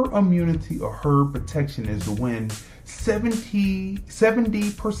 Herd immunity or herd protection is when 70%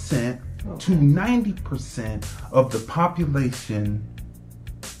 to 90% of the population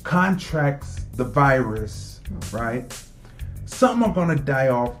contracts the virus, right? Some are going to die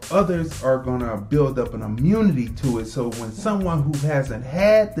off, others are going to build up an immunity to it. So when someone who hasn't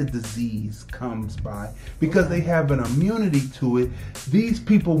had the disease comes by, because they have an immunity to it, these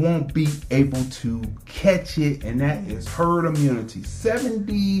people won't be able to catch it, and that is herd immunity,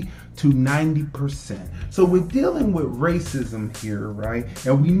 70 to 90%. So we're dealing with racism here, right?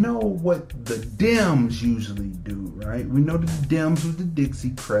 And we know what the Dems usually do, right? We know the Dems was the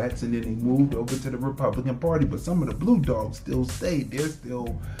Dixiecrats, and then they moved over to the Republican Party, but some of the blue dogs still stayed. They're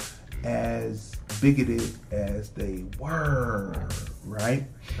still as bigoted as they were, right?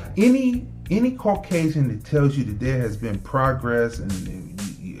 Any Caucasian that tells you that there has been progress and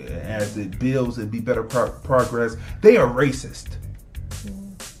as it builds, it'd be better progress, they are racist,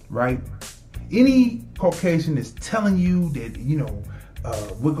 right? Any Caucasian that's telling you that,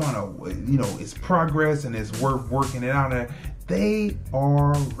 we're gonna, it's progress and it's worth working it out, they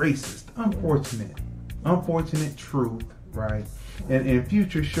are racist. Unfortunate truth, right? And in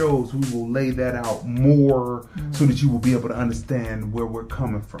future shows, we will lay that out more so that you will be able to understand where we're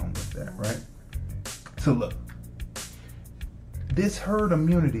coming from with that, right? So look, this herd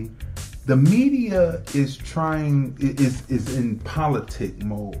immunity, the media is in politic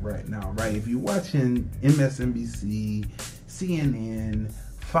mode right now, right? If you're watching MSNBC, CNN,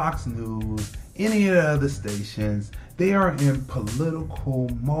 Fox News, any of the other stations, they are in political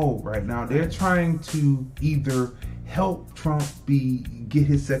mode right now. They're trying to either help Trump get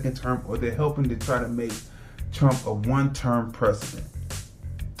his second term, or they're helping to try to make Trump a one-term president,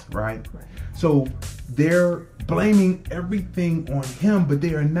 right? So they're blaming everything on him, but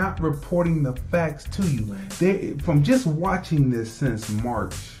they are not reporting the facts to you. From just watching this since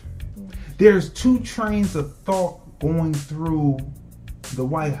March, there's two trains of thought going through the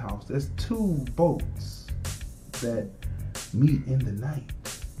White House. There's two boats that meet in the night,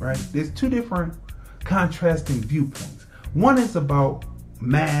 right? There's two different contrasting viewpoints. One is about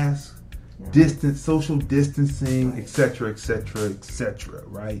mask, distance, social distancing, etc.,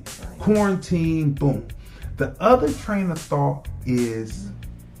 right? Quarantine, boom. The other train of thought is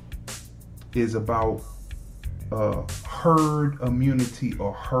about herd immunity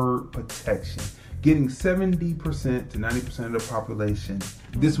or herd protection. Getting 70% to 90% of the population.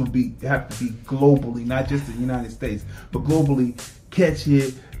 This will have to be globally, not just the United States, but globally. Catch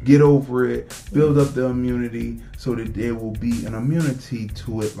it, get over it, build up the immunity so that there will be an immunity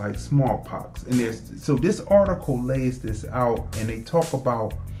to it like smallpox. And so this article lays this out, and they talk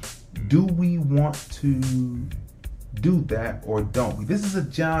about, do we want to do that or don't we? This is a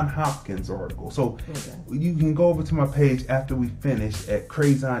John Hopkins article. So you can go over to my page after we finish at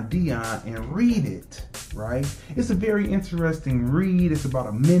Crazy on Dion and read it, right? It's a very interesting read. It's about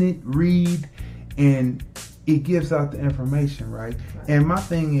a minute read, and it gives out the information, right? And my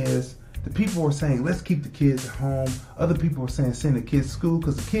thing is, the people are saying, let's keep the kids at home. Other people are saying, send the kids to school,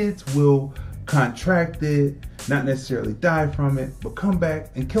 because the kids will contract it, not necessarily die from it, but come back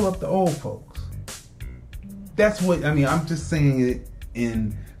and kill up the old folks. That's what, I'm just saying it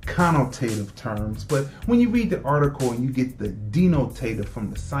in connotative terms, but when you read the article and you get the denotative from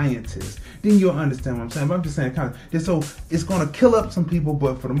the scientists, then you'll understand what I'm saying. But I'm just saying, so it's going to kill up some people,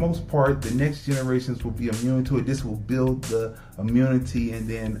 but for the most part, the next generations will be immune to it. This will build the immunity, and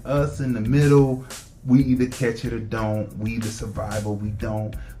then us in the middle, we either catch it or don't. We either survive or we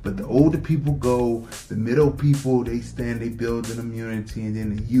don't. But the older people go, the middle people, they build an immunity, and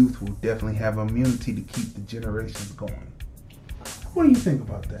then the youth will definitely have immunity to keep the generations going. What do you think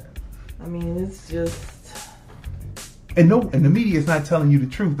about that? It's just... And the media is not telling you the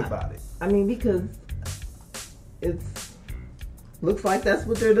truth about it. Because looks like that's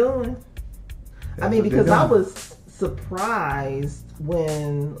what they're doing. Because I was surprised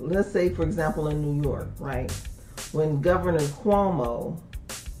when, let's say, for example, in New York, right? When Governor Cuomo,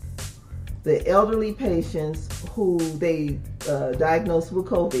 the elderly patients who they diagnosed with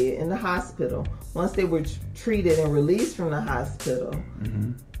COVID in the hospital, once they were treated and released from the hospital,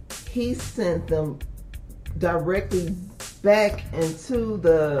 he sent them directly back into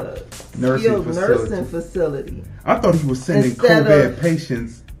the skilled nursing facility. I thought he was sending COVID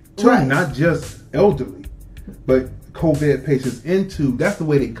patients too, not just elderly, but COVID patients into, that's the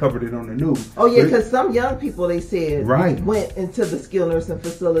way they covered it on the news. Oh yeah, because some young people, they said, went into the skilled nursing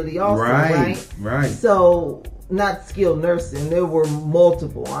facility also, right? So, not skilled nursing, there were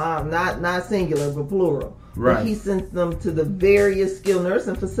multiple, not singular, but plural. Right. But he sent them to the various skilled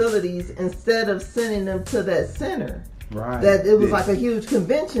nursing facilities instead of sending them to that center. Right. That it was like a huge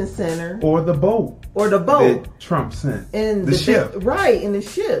convention center. Or the boat. That Trump sent. And the ship. Right, in the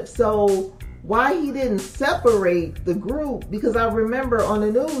ship. So why he didn't separate the group, because I remember on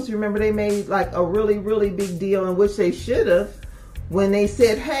the news, they made like a really, really big deal, in which they should have, when they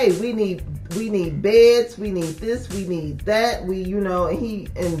said, hey, we need beds, we need this, we need that,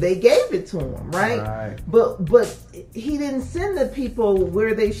 and they gave it to him, right? But he didn't send the people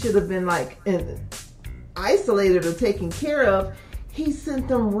where they should have been isolated or taken care of. He sent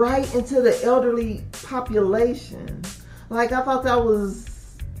them right into the elderly population. I thought that was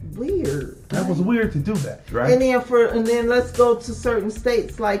weird. That was weird to do that, right? And then let's go to certain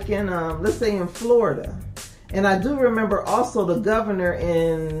states like in let's say in Florida. And I do remember also the governor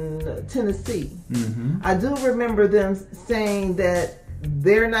in Tennessee. Mm-hmm. I do remember them saying that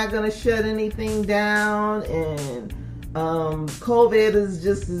they're not going to shut anything down, and COVID is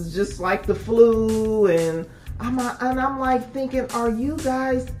just like the flu. And I'm like thinking, are you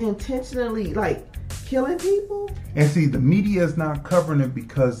guys intentionally like killing people? And see, the media is not covering it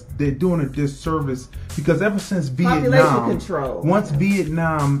because they're doing a disservice. Because ever since Vietnam, control. Once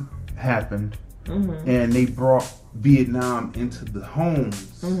Vietnam happened, mm-hmm. and they brought Vietnam into the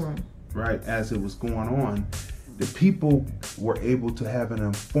homes, mm-hmm. right, as it was going on, the people were able to have an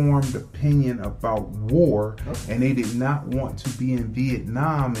informed opinion about war, okay. and they did not want to be in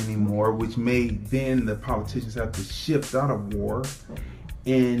Vietnam anymore, which made then the politicians have to shift out of war.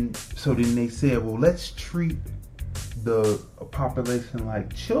 And so then they said, well, let's treat the population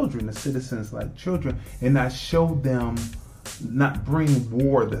like children, the citizens like children, and not bring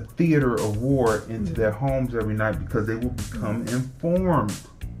war, the theater of war, into their homes every night, because they will become informed.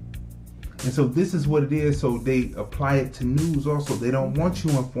 And so this is what it is. So they apply it to news also. They don't want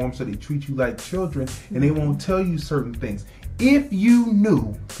you informed, so they treat you like children, and they won't tell you certain things. If you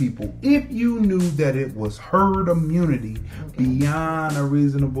knew, people, that it was herd immunity, okay. beyond a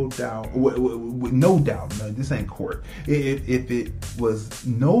reasonable doubt, with no doubt, no, this ain't court. If it was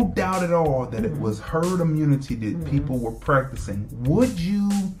no doubt at all that it was herd immunity that people were practicing, would you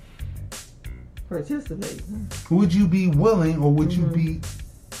participate? Would you be willing, or would you be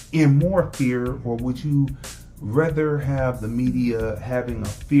in more fear, or would you rather have the media having a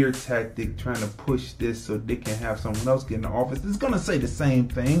fear tactic, trying to push this so they can have someone else get in the office? It's going to say the same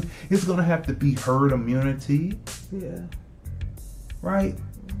thing. It's going to have to be herd immunity. Yeah. Right?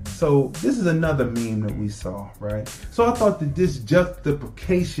 So this is another meme that we saw, right? So I thought that this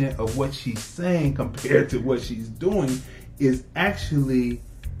justification of what she's saying compared to what she's doing is actually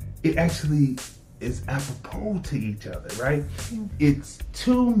is apropos to each other, right? It's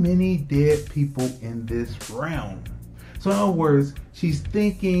too many dead people in this realm. So in other words, she's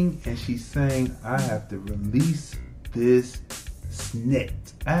thinking and she's saying, I have to release this snit.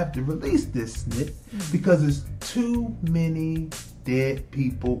 I have to release this snit because there's too many dead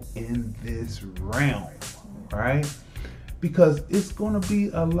people in this realm, right? Because it's going to be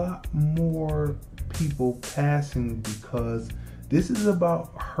a lot more people passing, because this is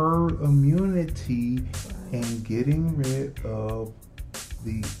about herd immunity and getting rid of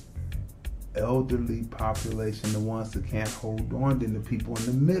the elderly population, the ones that can't hold on. Then the people in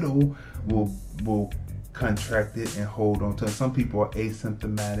the middle will contract it and hold on to it. Some people are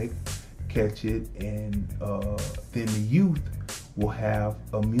asymptomatic, catch it, and then the youth will have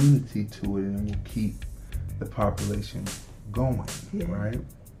immunity to it and will keep the population going, right?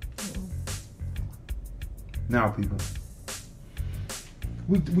 Yeah. Now, people,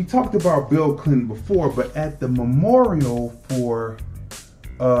 we talked about Bill Clinton before, but at the memorial for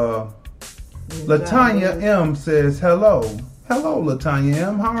Latanya M says, hello Latanya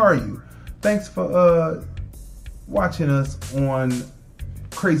M, how are you? Thanks for watching us on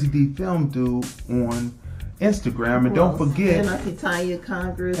Crazy D Film Dude on Instagram, and don't forget, and Tanya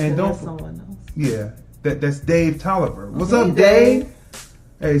Congress, and don't someone else. Yeah, that's Dave Tolliver. What's up, Dave?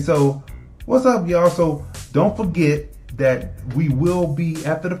 Hey, so what's up, y'all? So don't forget that we will be,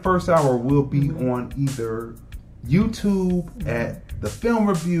 after the first hour, we'll be on either YouTube at the Film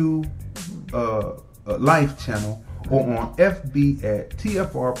Review Life channel, or on FB at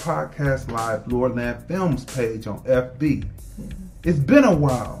TFR Podcast Live Lordland Films page on FB. It's been a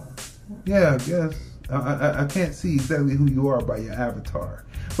while. Yeah, I guess. I can't see exactly who you are by your avatar.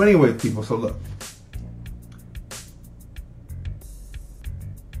 But anyway, people, so look.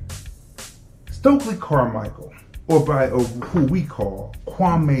 Stokely Carmichael, or who we call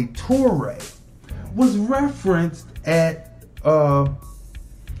Kwame Ture, was referenced at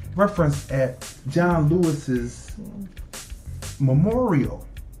John Lewis's memorial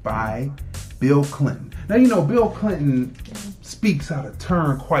by Bill Clinton. Now, you know, Bill Clinton speaks out of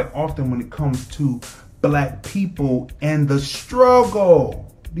turn quite often when it comes to black people and the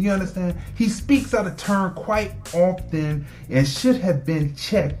struggle. Do you understand? He speaks out of turn quite often and should have been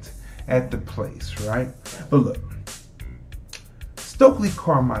checked at the place, right? But look, Stokely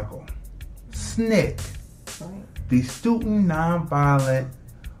Carmichael, SNCC, the Student Nonviolent,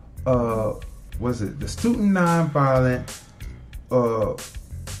 the Student Nonviolent,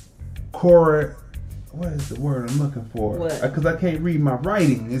 what is the word I'm looking for? Because I can't read my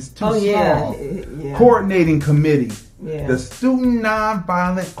writing. It's too small. Yeah. Coordinating Committee. Yeah. The Student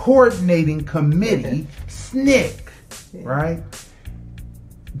Nonviolent Coordinating Committee, SNCC, right?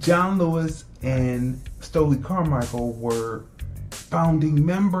 John Lewis and Stokely Carmichael were founding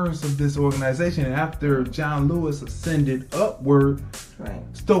members of this organization. And after John Lewis ascended upward,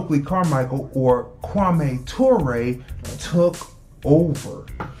 Stokely Carmichael, or Kwame Ture, took over.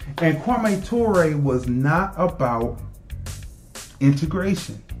 And Kwame Ture was not about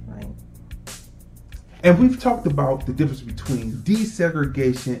integration. And we've talked about the difference between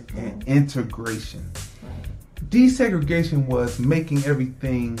desegregation and integration. Desegregation was making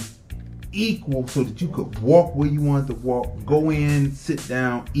everything equal so that you could walk where you wanted to walk, go in, sit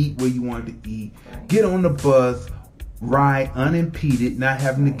down, eat where you wanted to eat, get on the bus, ride unimpeded, not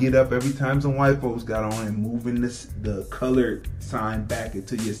having to get up every time some white folks got on and moving the colored sign back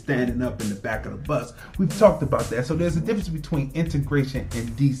until you're standing up in the back of the bus. We've talked about that. So there's a difference between integration and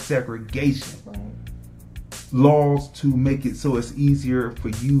desegregation. Laws to make it so it's easier for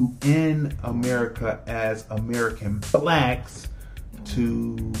you in America as American blacks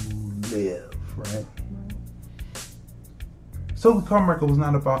to live, right? So Carmichael was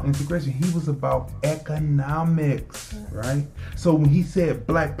not about integration. He was about economics, right? So when he said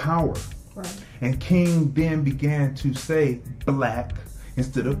black power, and King then began to say black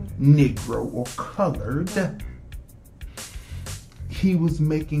instead of Negro or colored, he was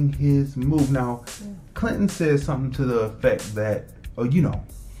making his move. Now, Clinton said something to the effect that,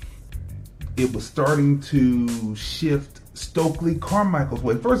 it was starting to shift Stokely Carmichael's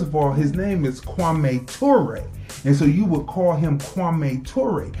way. First of all, his name is Kwame Ture. And so you would call him Kwame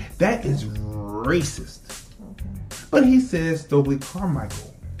Ture. That is racist. But he says Stokely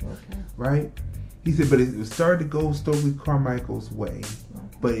Carmichael. Right? He said, but it started to go Stokely Carmichael's way.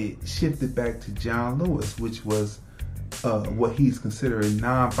 But it shifted back to John Lewis, which was what he's considering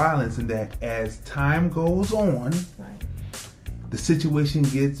nonviolence, and that as time goes on, the situation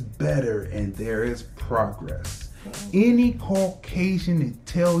gets better and there is progress. Any Caucasian that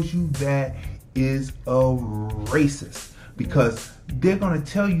tells you that is a racist, because they're going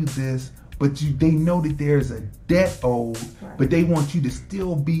to tell you this, but they know that there's a debt owed, but they want you to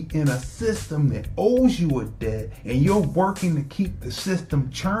still be in a system that owes you a debt, and you're working to keep the system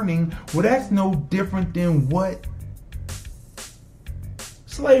churning. Well, that's no different than what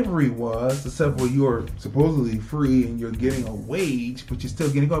slavery was, except for you're supposedly free and you're getting a wage, but you're still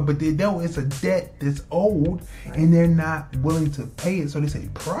getting going. But they know it's a debt that's owed, and they're not willing to pay it. So they say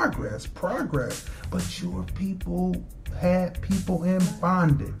progress. But your people had people in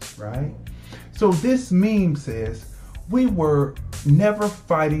bondage, right? So this meme says we were never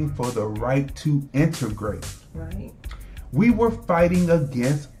fighting for the right to integrate. Right. We were fighting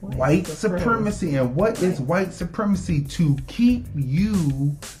against white supremacy. And what is white supremacy? To keep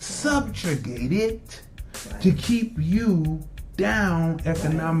you subjugated, to keep you down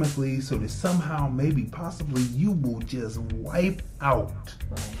economically, so that somehow, maybe, possibly, you will just wipe out.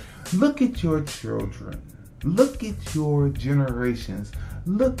 Look at your children. Look at your generations.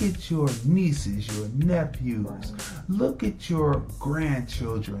 Look at your nieces, your nephews. Look at your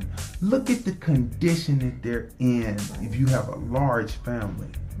grandchildren. Look at the condition that they're in if you have a large family,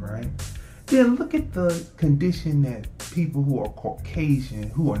 right? Then look at the condition that people who are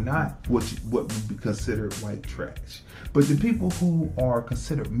Caucasian, who are not what would be considered white trash, but the people who are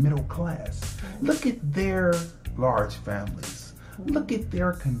considered middle class, look at their large families. Look at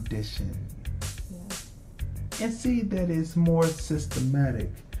their condition. And see that it's more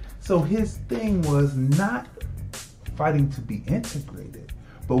systematic. So his thing was not fighting to be integrated,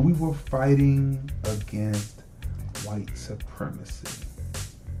 but we were fighting against white supremacy.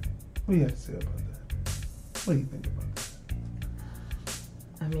 What do you have to say about that? What do you think about that?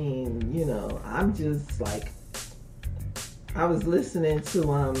 I mean, I'm just like, I was listening to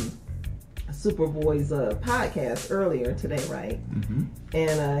Superboy's podcast earlier today, right? Mm-hmm.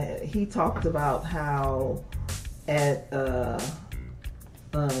 And he talked about how at let's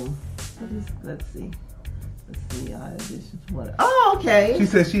see, I auditioned for one. Oh, okay. She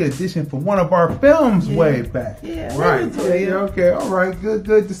said she auditioned for one of our films way back. Yeah. Right. Yeah. Okay. All right. Good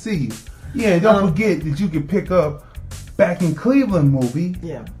to see you. Yeah. Don't forget that you can pick up Back in Cleveland movie.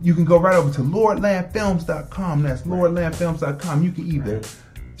 Yeah. You can go right over to LordlandFilms.com. That's LordlandFilms.com. You can either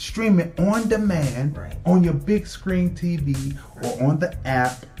stream it on demand on your big screen TV or on the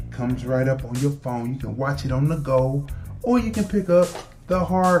app. Comes right up on your phone. You can watch it on the go, or you can pick up the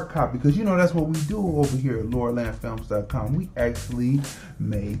hard copy, because that's what we do over here at LordlandFilms.com. We actually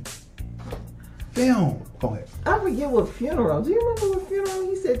make film. Go ahead. I forget what funeral. Do you remember what funeral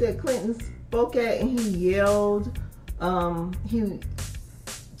he said that Clinton spoke at, and he yelled, he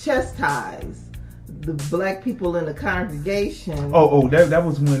chastised the black people in the congregation. That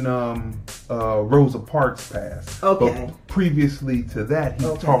was when Rosa Parks passed. Okay. But previously to that,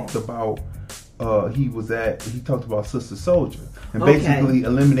 he talked about he talked about Sister Soldier and basically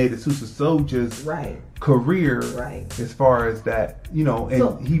eliminated Sister Soldier's career as far as that,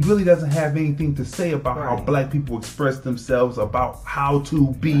 and he really doesn't have anything to say about how black people express themselves about how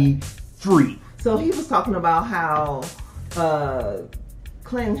to be free. So he was talking about how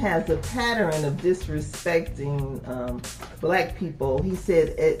Clinton has a pattern of disrespecting black people. He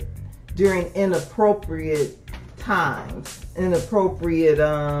said during inappropriate times, inappropriate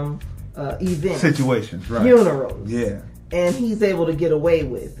events, situations, funerals. Yeah. And he's able to get away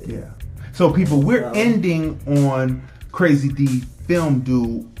with it. Yeah. So people, we're ending on Crazy D Film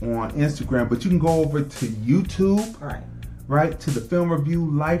Do on Instagram, but you can go over to YouTube, right, to the Film Review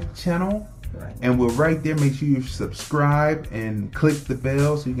Life channel. Right. And we're right there. Make sure you subscribe and click the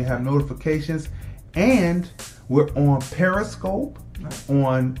bell so you can have notifications. And we're on Periscope,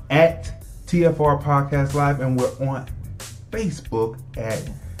 on at TFR Podcast Live, and we're on Facebook at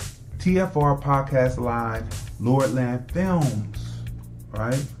TFR Podcast Live, Lordland Films,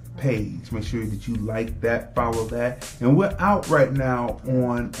 right? Page. Make sure that you like that, follow that. And we're out right now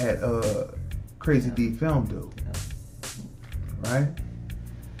on at Crazy D Film Do. Right?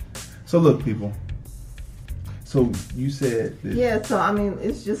 So look, people. So you said this. Yeah, so I mean,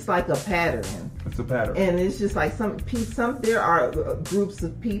 it's just like a pattern. It's a pattern. And it's just like some there are groups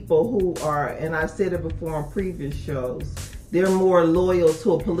of people who are, and I've said it before on previous shows, they're more loyal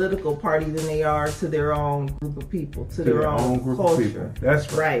to a political party than they are to their own group of people, to their own group culture. Of people.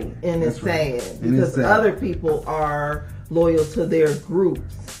 That's right. And That's it's right. sad because other people are loyal to their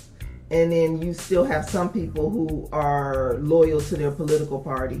groups. And then you still have some people who are loyal to their political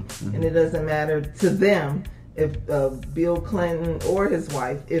party. Mm-hmm. And it doesn't matter to them if Bill Clinton or his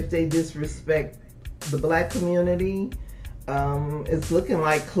wife, if they disrespect the black community. It's looking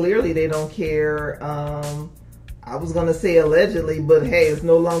like clearly they don't care. I was going to say allegedly, but hey, it's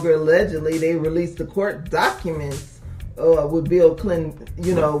no longer allegedly. They released the court documents with Bill Clinton,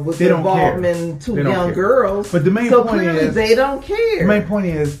 with the involvement of two young girls. But the main point is they don't care. The main point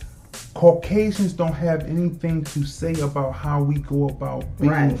is Caucasians don't have anything to say about how we go about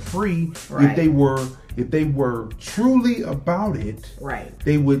being free. Right. If they were truly about it,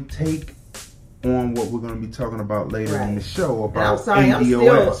 they would take on what we're going to be talking about later in the show about ADOS, I'm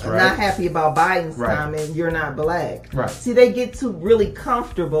still not happy about Biden's time and you're not black. Right. See, they get too really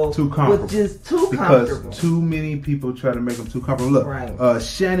comfortable with just because too many people try to make them too comfortable. Look,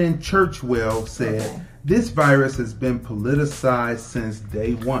 Shannon Churchwell said, this virus has been politicized since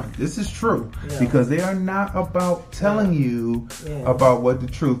day one. This is true because they are not about telling you about what the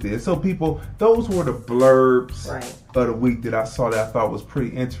truth is. So people, those were the blurbs of the week that I saw that I thought was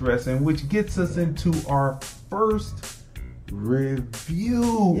pretty interesting, which gets us into our first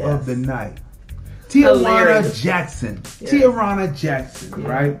review of the night. Tijuana Jackson. Tijuana Jackson,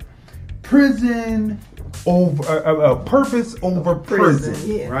 right? Prison over purpose over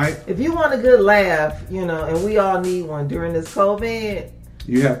prison, right? If you want a good laugh, and we all need one during this COVID,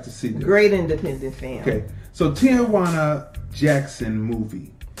 you have to see this. Great independent film. Okay, so Tijuana Jackson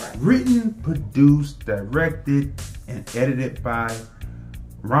Movie, written, produced, directed, and edited by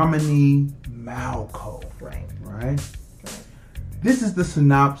Romany Malco. Right. This is the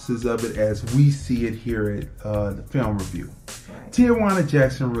synopsis of it as we see it here at the Film Review. Tijuana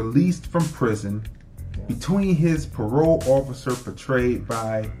Jackson, released from prison. Between his parole officer, portrayed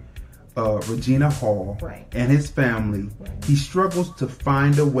by Regina Hall, and his family, he struggles to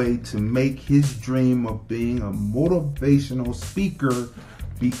find a way to make his dream of being a motivational speaker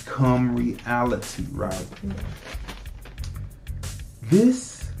become reality,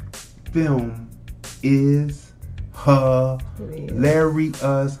 This film is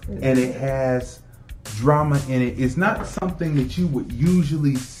hilarious, and it has drama in it. It's not something that you would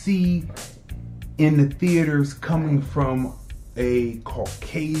usually see in the theaters coming from a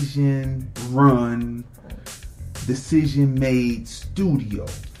Caucasian-run, decision-made studio.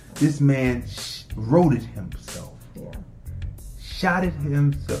 This man wrote it himself, shot it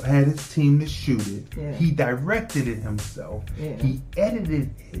himself, had his team to shoot it. He directed it himself. He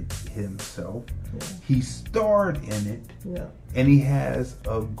edited it himself. He starred in it, and he has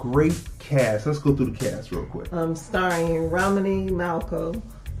a great cast. Let's go through the cast real quick. Starring Romany Malco.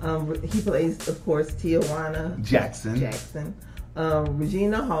 He plays, of course, Tijuana Jackson.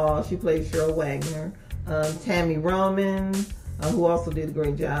 Regina Hall, she plays Cheryl Wagner. Tammy Roman, who also did a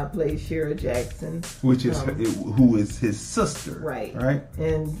great job, plays Shira Jackson, who is his sister, right?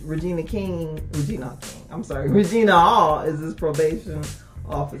 And Regina Hall is his probation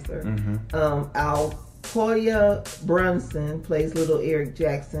officer. Alcoya Brunson plays little Eric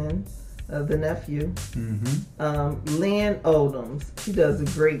Jackson. the nephew. Lynn Odoms, she does a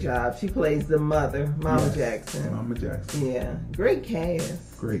great job. She plays the mother, Mama Jackson. Mama Jackson. Yeah, great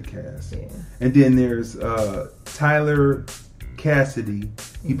cast. Great cast. Yeah. And then there's Tyler Cassidy.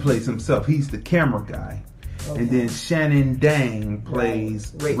 He plays himself. He's the camera guy. Okay. And then Shannon Dang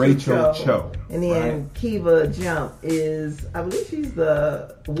plays Rachel Cho. And then Kiva Jump is, I believe she's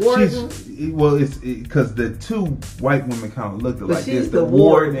the warden. It's because the two white women kind of looked alike. There's the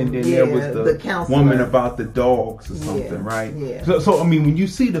warden, and then there was the woman about the dogs or something, right? Yeah. So I mean, when you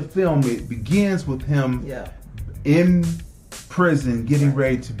see the film, it begins with him in prison getting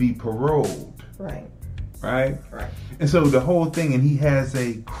ready to be paroled. Right. And so the whole thing, and he has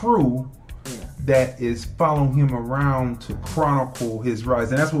a crew that is following him around to chronicle his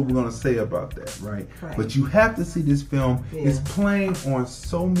rise. And that's what we're going to say about that, right? But you have to see this film. It's playing on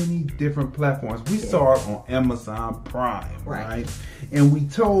so many different platforms. We saw it on Amazon Prime, right? And we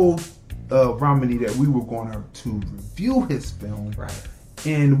told Romany that we were going to review his film.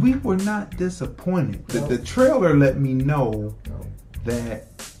 And we were not disappointed. The trailer let me know that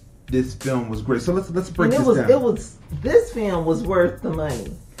this film was great. So let's break this down. This film was worth the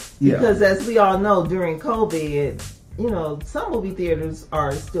money. Because as we all know, during COVID, some movie theaters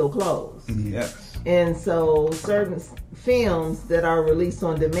are still closed. Yes. And so certain films that are released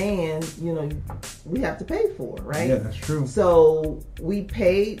on demand, we have to pay for, right? Yeah, that's true. So we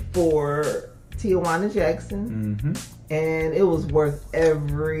paid for Tijuana Jackson, and it was worth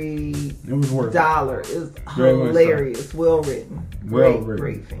every dollar. It was hilarious, well written,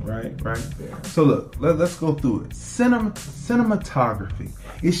 great film. Right. Yeah. So look, let's go through it. Cinematography.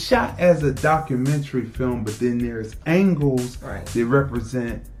 It's shot as a documentary film, but then there's angles that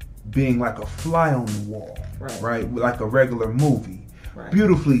represent being like a fly on the wall, right? Like a regular movie.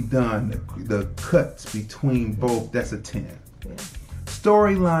 Beautifully done. The cuts between both, that's a 10.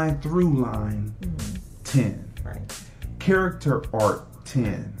 Storyline, through line, 10. Character art,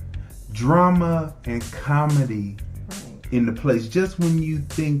 10. Drama and comedy in the place. Just when you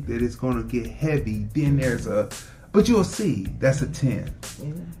think that it's going to get heavy, then there's but you'll see, that's a 10.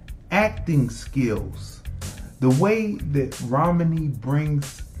 Acting skills. The way that Romany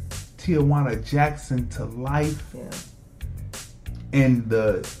brings Tijuana Jackson to life, and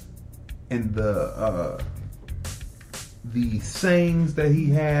the sayings that he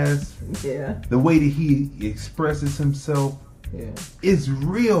has, the way that he expresses himself, it's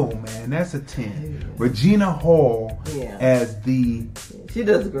real, man. That's a 10. Regina Hall as she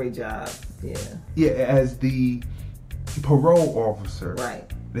does a great job. As the parole officer,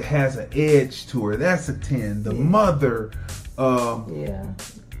 that has an edge to her. That's a 10. The mother,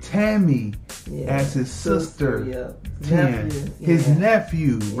 Tammy, as his sister, 10. His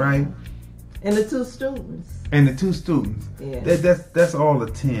nephew, right? And the two students. That's all a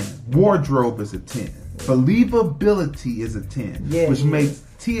 10. Wardrobe is a 10. Believability is a 10, which makes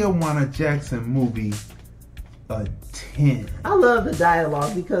Tijuana Jackson movie a 10. I love the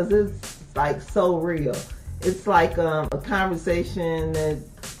dialogue because it's like so real. It's like a conversation that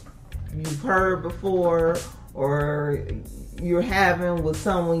you've heard before or you're having with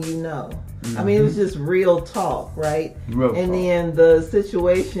someone you know. I mean, it was just real talk, right? Then the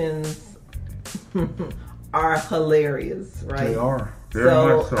situations are hilarious, right? They are.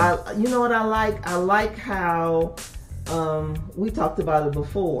 So, you know what I like? I like how we talked about it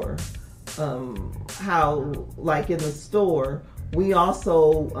before. How, like in the store, we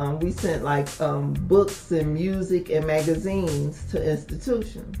also we sent like books and music and magazines to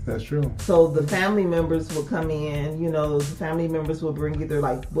institutions. That's true. So the family members will come in. The family members will bring either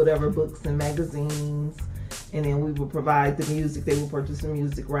like whatever books and magazines, and then we will provide the music. They will purchase the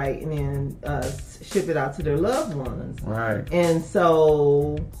music, and then ship it out to their loved ones. And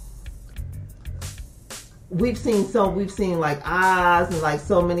so we've seen like Oz and like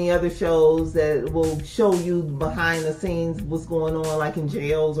so many other shows that will show you behind the scenes what's going on, like in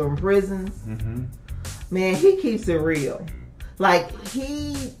jails or in prisons. Man, he keeps it real. Like,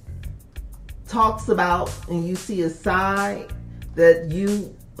 he talks about, and you see a side that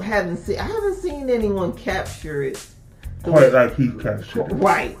you haven't seen. I haven't seen anyone capture it like he captured it.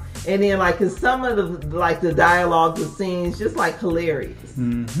 Right. And then like in some of the dialogue, the scenes, just like hilarious.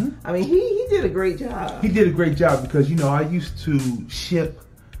 I mean, he did a great job. He did a great job because, I used to ship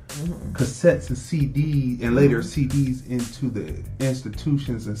cassettes and CDs and later CDs into the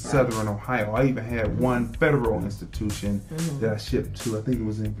institutions in Southern Ohio. I even had one federal institution that I shipped to. I think it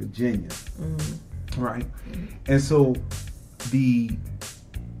was in Virginia. Right. And so the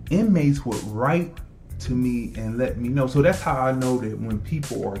inmates would write to me and let me know. So that's how I know that when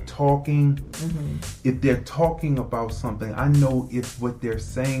people are talking, if they're talking about something, I know if what they're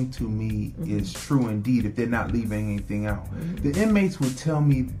saying to me is true indeed, if they're not leaving anything out. The inmates would tell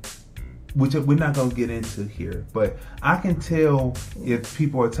me, which we're not going to get into here, but I can tell if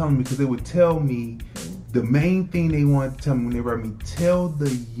people are telling me, because they would tell me the main thing they want to tell me when they write me, tell the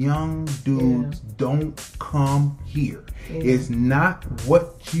young dudes, don't come here. It's not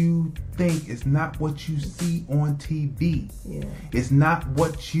what you think. It's not what you see on TV. It's not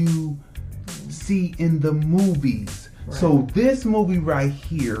what you see in the movies. So this movie right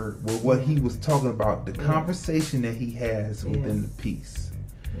here, with what he was talking about, the conversation that he has within the piece,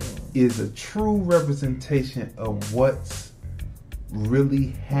 is a true representation of what's really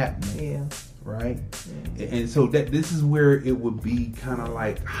happening. Right? And so that this is where it would be kind of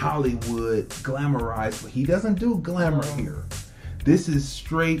like Hollywood glamorized, but he doesn't do glamour here. This is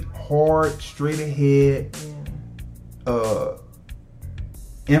straight, hard, straight ahead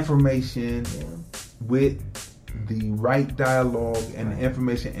information with the right dialogue and the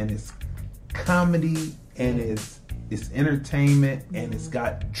information, and it's comedy and it's entertainment and it's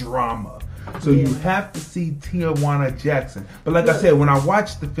got drama. So you have to see Tijuana Jackson. But like I said, when I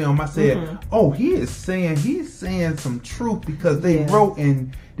watched the film, I said, oh, he's saying some truth, because they wrote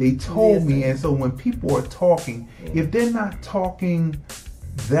and they told me. And so when people are talking, if they're not talking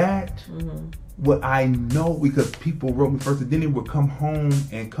that, what I know, because people wrote me first, and then they would come home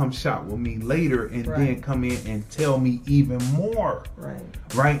and come shop with me later, and then come in and tell me even more.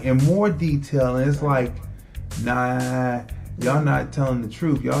 Right? And more detail. And it's like, nah, y'all not telling the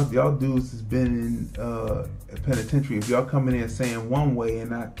truth. Y'all dudes has been in a penitentiary. If y'all coming in saying one way and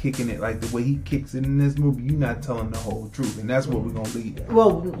not kicking it like the way he kicks it in this movie, you're not telling the whole truth. And that's what we're gonna leave at.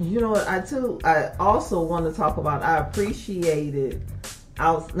 Well, you know what, I also want to talk about, I appreciated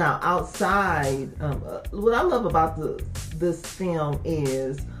outside, what I love about this film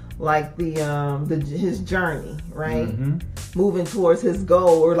is like his journey, right? Moving towards his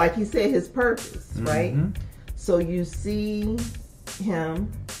goal, or like he said, his purpose, right? So you see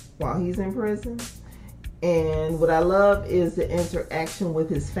him while he's in prison. And what I love is the interaction with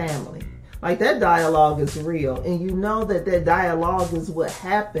his family. Like, that dialogue is real. And you know that dialogue is what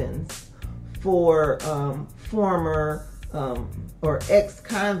happens for former or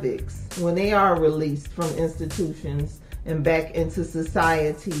ex-convicts when they are released from institutions and back into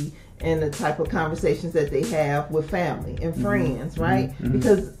society, and the type of conversations that they have with family and friends, right?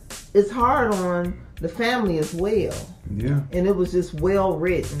 Because it's hard on the family as well. And it was just well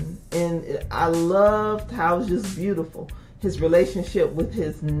written, and I loved how it was just beautiful. His relationship with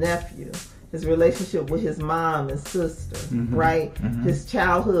his nephew, his relationship with his mom and sister, right? His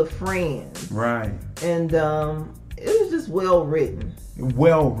childhood friends, right? And it was just well written,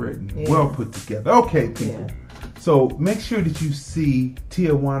 well put together. Okay, people. So make sure that you see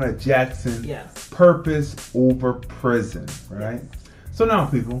Tijuana Jackson, Purpose Over Prison, right? So now,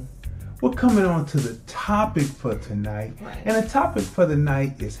 people, we're coming on to the topic for tonight. And the topic for the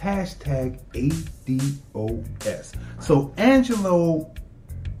night is hashtag ADOS. So Angelo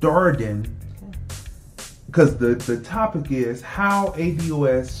Darden, because the topic is how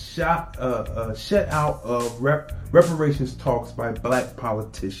ADOS shut out of reparations talks by black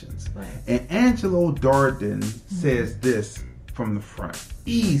politicians. And Angelo Darden says this from the front.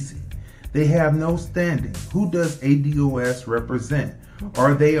 Easy. They have no standing. Who does ADOS represent?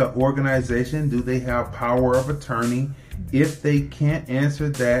 Are they an organization? Do they have power of attorney? If they can't answer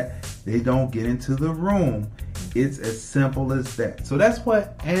that, they don't get into the room. It's as simple as that. So that's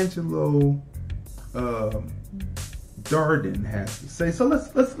what Angelo Darden has to say. So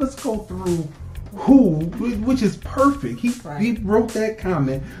let's go through who, which is perfect. He wrote that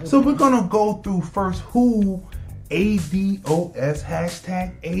comment. So we're gonna go through first who ADOS,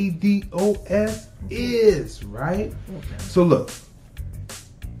 hashtag ADOS is, right? So look,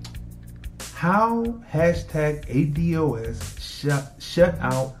 how hashtag ADOS shut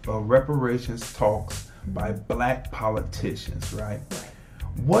out of reparations talks by black politicians, right?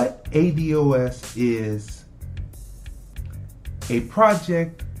 What ADOS is a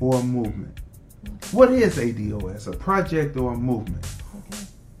project or a movement. What is ADOS? A project or a movement?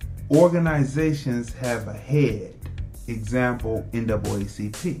 Organizations have a head. Example,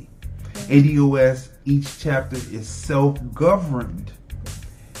 NAACP. ADOS, each chapter is self-governed.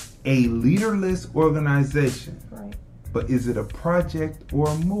 A leaderless organization. But is it a project or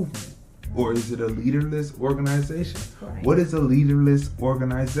a movement? Or is it a leaderless organization? What is a leaderless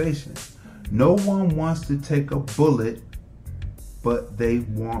organization? No one wants to take a bullet, but they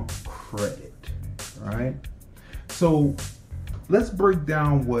want credit. Right? So let's break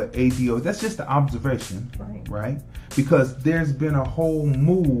down what ADO. That's just an observation, right? Because there's been a whole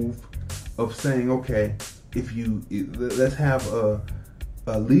move of saying, okay, let's have a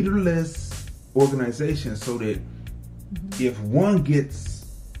leaderless organization, so that if one gets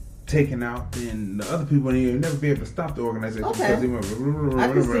taken out, then the other people will never be able to stop the organization. Okay. Because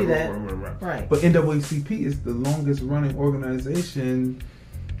I can see that. Right. But NAACP is the longest running organization,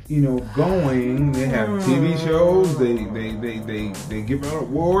 going. They have TV shows. They give out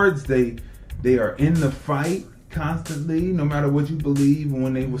awards. They are in the fight constantly, no matter what you believe.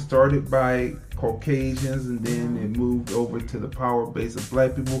 When they were started by Caucasians, and then it moved over to the power base of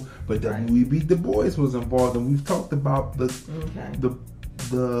black people. But W.E.B. Du Bois was involved, and we've talked about the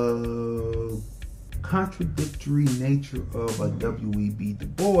contradictory nature of a W.E.B. Du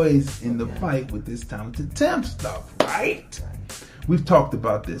Bois in the fight with this talented temp stuff, right? We've talked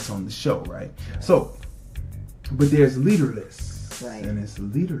about this on the show, right? So, but there's leaderless, and it's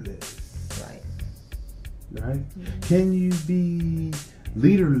leaderless, right? Can you be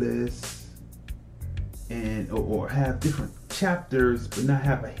leaderless or have different chapters but not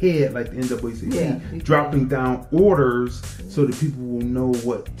have a head like the NAACP, dropping down orders so that people will know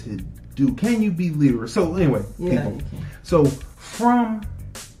what to do? Can you be leaderless? So anyway, people. So from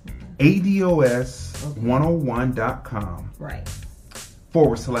ADOS101.com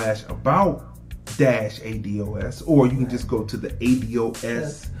 /about-ADOS, or you can just go to the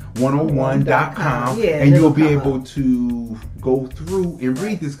ADOS101.com and you'll be able to go through and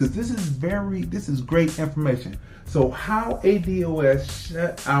read this, because this is great information. So how ADOS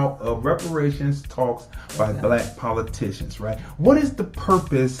shut out of reparations talks by black politicians, right? What is the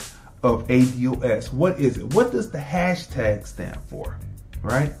purpose of ADOS? What is it? What does the hashtag stand for,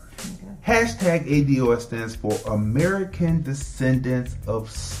 right? Hashtag ADOS stands for American Descendants of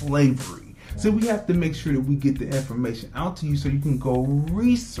Slavery. So we have to make sure that we get the information out to you so you can go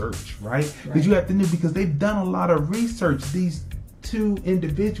research, right? Because you have to know, because they've done a lot of research. These two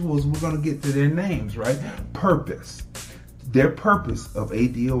individuals, we're going to get to their names, right? Purpose. Their purpose of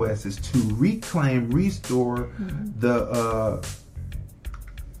ADOS is to restore the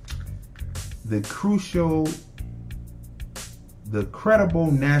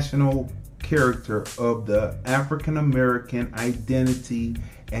credible national character of the African American identity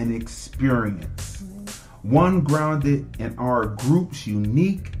and experience. One grounded in our group's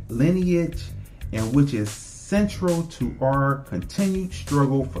unique lineage, and which is central to our continued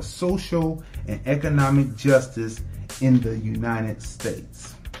struggle for social and economic justice in the United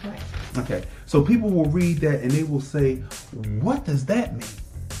States. Okay, so people will read that and they will say, what does that mean?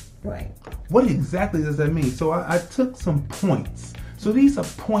 What exactly does that mean? So I took some points. So these are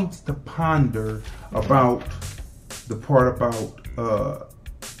points to ponder about the part about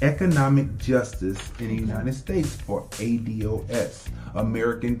economic justice in the United States for ADOS,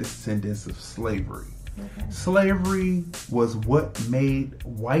 American Descendants of Slavery. Slavery was what made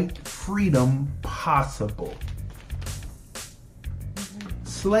white freedom possible.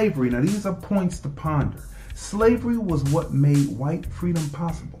 Slavery, now these are points to ponder. Slavery was what made white freedom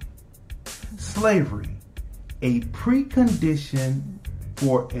possible. Slavery, a precondition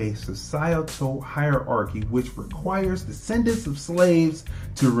for a societal hierarchy which requires descendants of slaves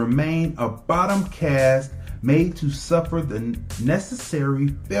to remain a bottom caste, made to suffer the necessary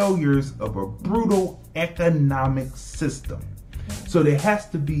failures of a brutal economic system. So there has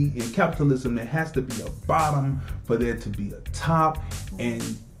to be, in capitalism, there has to be a bottom for there to be a top.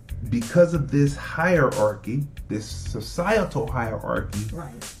 And because of this hierarchy, this societal hierarchy,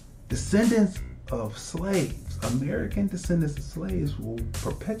 descendants of slaves, American descendants of slaves, will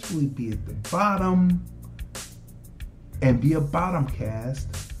perpetually be at the bottom and be a bottom caste,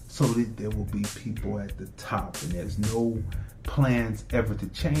 so that there will be people at the top, and there's no plans ever to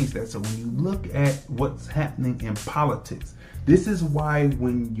change that. So when you look at what's happening in politics, this is why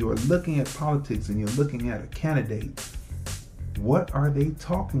when you're looking at politics and you're looking at a candidate, what are they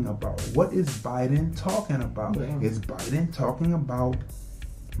talking about? What is Biden talking about? Is Biden talking about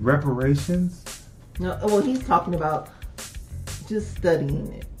reparations? No, well, he's talking about just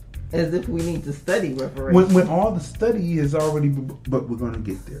studying it, as if we need to study reparations. When all the study is already, but we're going to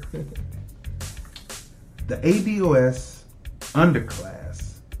get there. The ADOS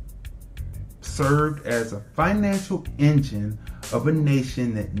underclass served as a financial engine of a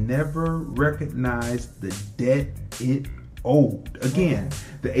nation that never recognized the debt it owed. Again,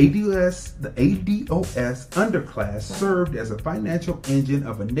 the ADOS underclass served as a financial engine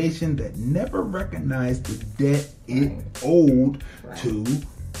of a nation that never recognized the debt it owed to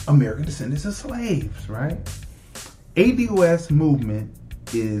American descendants of slaves, right? ADOS movement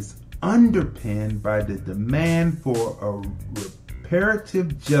is underpinned by the demand for a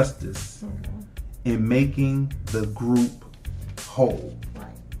reparative justice in making the group whole.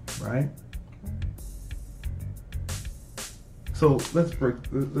 Right? So let's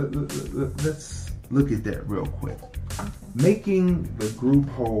look at that real quick. Making the group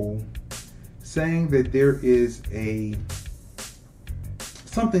whole, saying that there is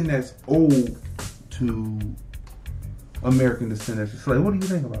something that's owed to American descendants of slaves. What do you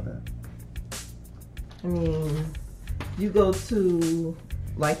think about that? I mean, you go to,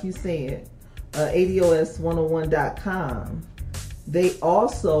 like you said, ADOS101.com. They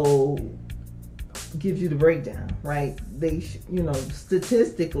also give you the breakdown, right? They,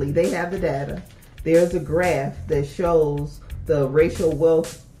 statistically, they have the data. There's a graph that shows the racial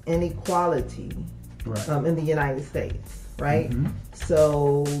wealth inequality in the United States, right? Mm-hmm.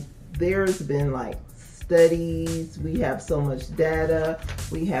 So there's been studies. We have so much data.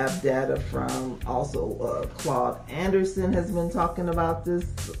 We have data from also Claude Anderson has been talking about this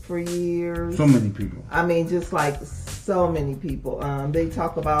for years. So many people. I mean, just so many people. They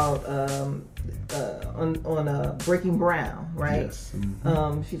talk about on Breaking Brown, right? Yes.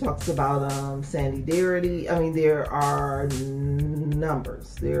 Mm-hmm. She talks about Sandy Darity. I mean, there are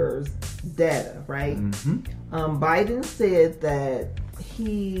numbers. There's data, right? Mm-hmm. Biden said that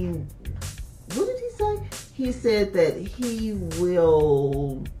what did he say? He said that he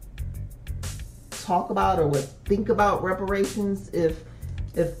will talk about or would think about reparations if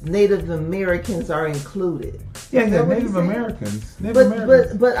Native Americans are included. Yeah, Native Americans.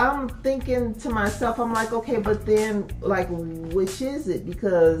 But I'm thinking to myself, I'm like, okay, but then which is it?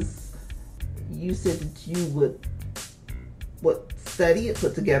 Because you said that you would study it,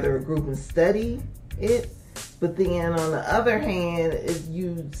 put together a group and study it. But then on the other hand, if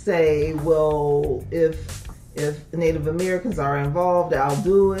you say, well, if Native Americans are involved, I'll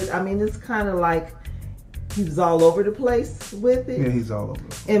do it. I mean, it's kind of like he was all over the place with it. Yeah, he's all over the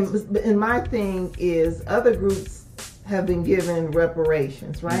place. And my thing is, other groups have been given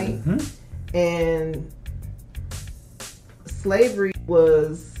reparations, right? Mm-hmm. And slavery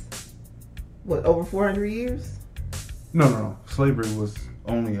was, over 400 years? No. Slavery was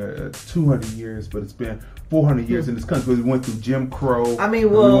only 200 years, but it's been 400 years in this country. We went through Jim Crow. I mean,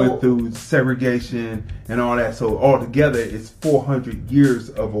 we went through segregation and all that. So altogether, it's 400 years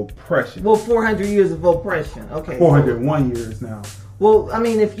of oppression. Well, 400 years of oppression. Okay. 401 years now. Well, I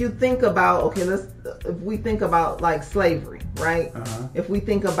mean, if you think about, if we think about slavery, right? Uh-huh. If we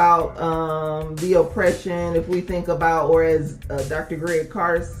think about the oppression, if we think about, or as Dr. Greg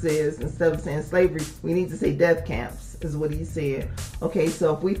Carr says, instead of saying slavery, we need to say death camps, is what he said. Okay,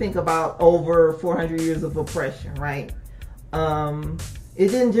 so if we think about over 400 years of oppression, right? It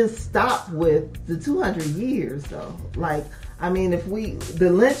didn't just stop with the 200 years, though. I mean, the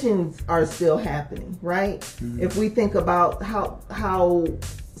lynchings are still happening, right? Mm-hmm. If we think about how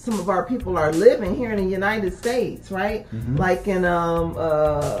some of our people are living here in the United States, right? Mm-hmm.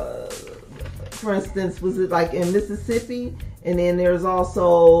 For instance, was it in Mississippi? And then there's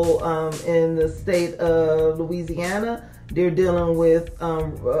also in the state of Louisiana, they're dealing with,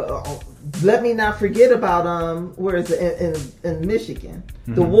 let me not forget about, where is it, in Michigan,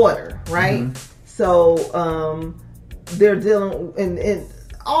 mm-hmm. the water, right? Mm-hmm. So, they're dealing in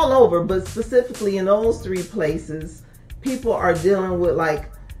all over, but specifically in those three places, people are dealing with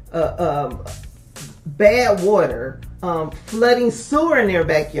bad water, flooding sewer in their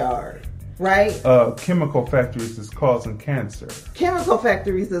backyard, right? Chemical factories is causing cancer. And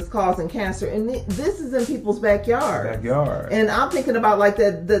this is in people's backyard. And I'm thinking about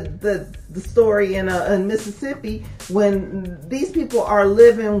the story in Mississippi when these people are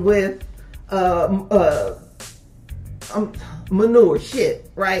living with manure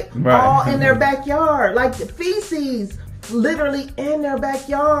shit, right? All in their backyard, the feces literally in their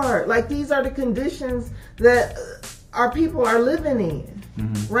backyard. These are the conditions that our people are living in,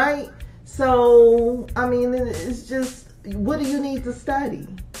 mm-hmm. right? So, I mean, it's just, what do you need to study?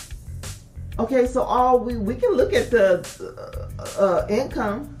 Okay, so we can look at the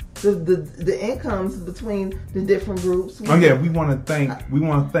income, the incomes between the different groups. We want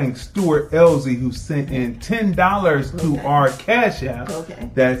to thank Stuart Elsie, who sent in $10 to our Cash App.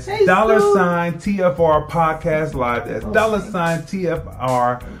 Okay. That's $sign TFR Podcast Live. That's $sign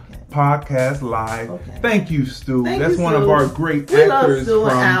TFR Podcast Live. Okay. Thank you, Stu. That's one of our great actors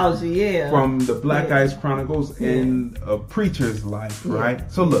from the Black Ice Chronicles and A Preacher's Life,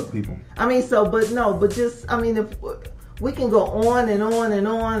 right? So look, people. I mean, if we can go on and on and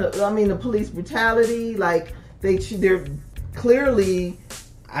on. I mean, the police brutality, they're clearly,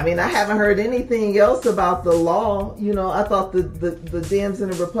 I mean, I haven't heard anything else about the law. You know, I thought the Dems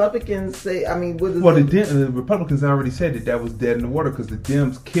and the Republicans say, I mean, what is the Republicans already said that was dead in the water because the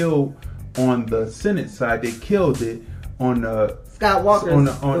Dems killed on the Senate side. They killed it on the Scott Walker.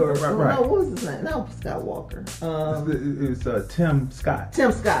 Right. No, what was his name? No, Scott Walker. It's Tim Scott.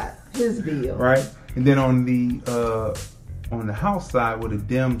 Tim Scott. His bill. Right. And then on the House side, where the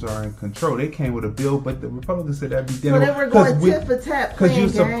Dems are in control, they came with a bill, but the Republicans said that'd be dead. So they were going tit for tat, because you're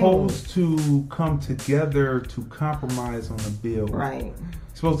supposed to come together to compromise on the bill. Right. You're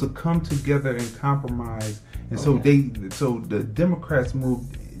supposed to come together and compromise, and so the Democrats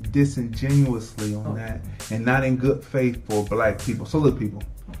moved disingenuously on that, and not in good faith for black people. So look, people.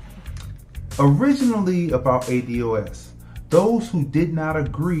 Originally about ADOS. Those who did not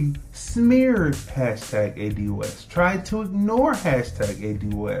agree smeared hashtag ADOS, tried to ignore hashtag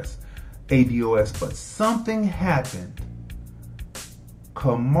ADOS, but something happened.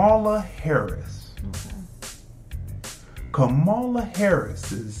 Kamala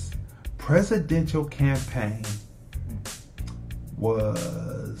Harris's presidential campaign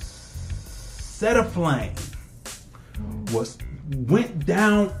was set aflame, went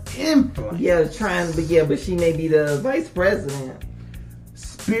down in flames. But she may be the vice president.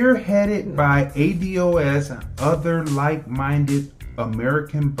 Spearheaded by ADOS and other like-minded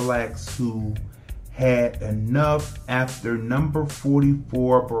American blacks who had enough after number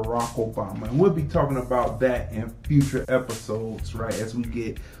 44 Barack Obama. And we'll be talking about that in future episodes, right, as we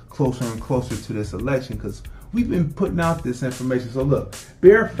get closer and closer to this election, because we've been putting out this information. So look,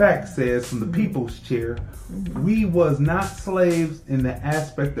 Bare Fact says from the People's Chair, we was not slaves in the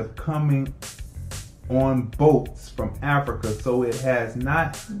aspect of coming on boats from Africa, so it has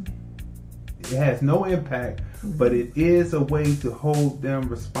no impact, but it is a way to hold them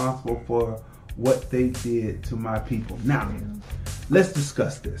responsible for what they did to my people. Now, let's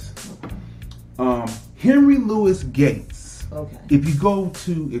discuss this. Henry Louis Gates. Okay. If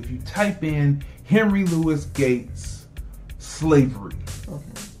you type in Henry Louis Gates slavery,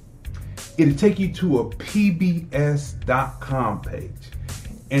 it'll take you to a PBS.com page,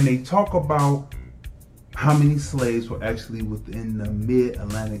 and they talk about how many slaves were actually within the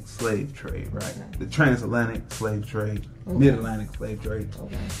mid-Atlantic slave trade, right? Okay. The transatlantic slave trade, mid-Atlantic slave trade.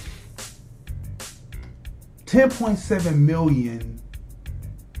 10.7 million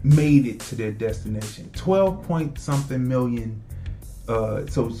made it to their destination. 12 point something million.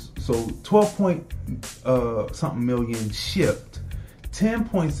 So 12 point something million shipped.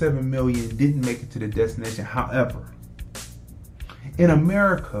 10.7 million didn't make it to the destination. However, in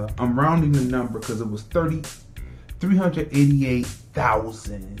America, I'm rounding the number because it was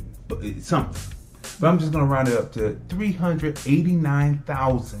 388,000 something. But I'm just going to round it up to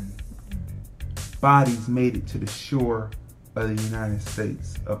 389,000 bodies made it to the shore of the United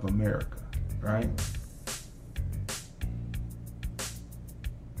States of America, right?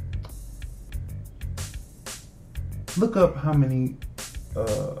 Look up how many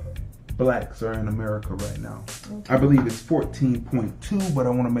blacks are in America right now. I believe it's 14.2, but I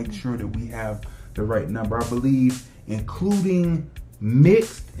want to make sure that we have the right number. I believe including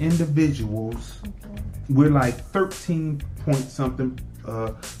mixed individuals, we're like 13 point something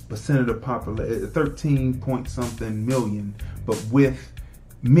percent of the population, 13 point something million, but with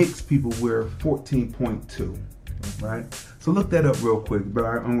mixed people we're 14.2, right? So look that up real quick, but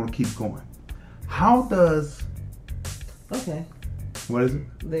I'm going to keep going. How does... Okay. What is it?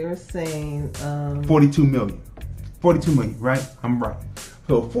 They're saying 42 million. 42 million, right? I'm right.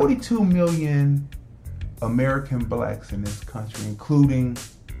 So 42 million American blacks in this country, including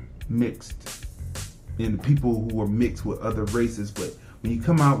mixed, and people who were mixed with other races. But when you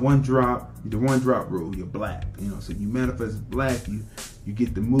come out the one drop rule, you're black. You know, so you manifest as black, you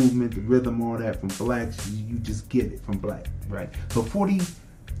get the movement, the rhythm, all that from blacks. You just get it from black, right? So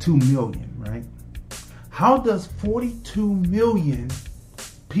 42 million, right? How does 42 million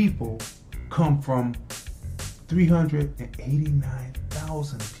people come from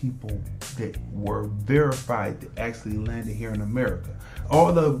 389,000 people that were verified that actually landed here in America?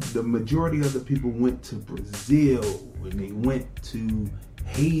 All of the majority of the people went to Brazil, and they went to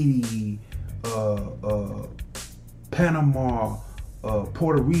Haiti, Panama,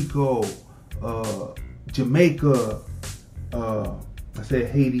 Puerto Rico, Jamaica, I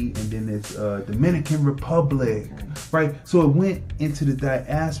said Haiti, and then it's Dominican Republic, right? So it went into the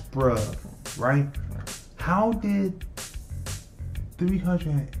diaspora, right? How did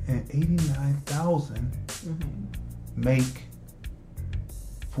 389,000 make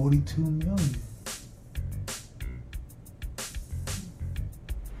 42 million?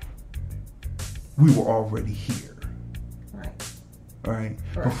 We were already here. Right. All right.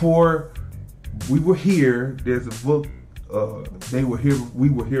 Before we were here, there's a book. They were here. We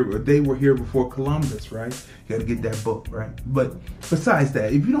were here. They were here before Columbus, right? You got to get that book, right? But besides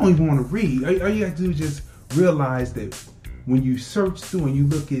that, if you don't even want to read, all you got to do is just realize that when you search through and you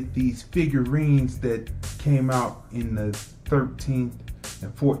look at these figurines that came out in the 13th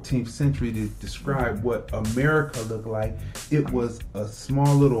and 14th century to describe what America looked like, it was a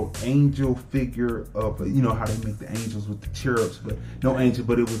small little angel figure of, you know how they make the angels with the cherubs, but no angel,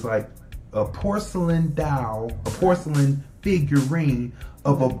 but it was like a porcelain doll, a porcelain figurine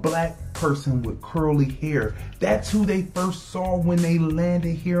of a black person with curly hair. That's who they first saw when they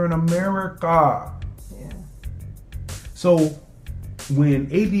landed here in America. Yeah. So when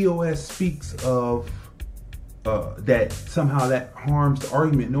ADOS speaks of that somehow that harms the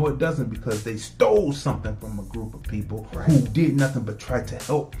argument, no, it doesn't, because they stole something from a group of people who did nothing but try to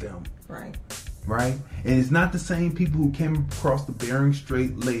help them. Right? And it's not the same people who came across the Bering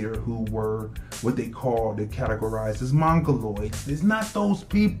Strait later who were what they categorized as Mongoloids. It's not those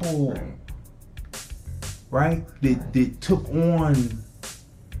people. Right? That took on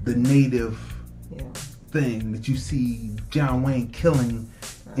the native thing that you see John Wayne killing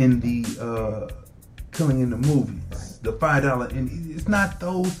in the movies. The $5, and it's not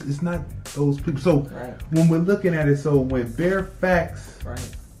those people. So when we're looking at it, so when Bare Facts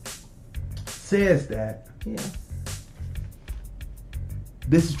says that,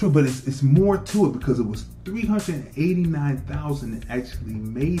 this is true, but it's more to it, because it was 389,000 that actually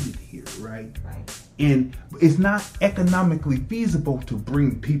made it here, right? And it's not economically feasible to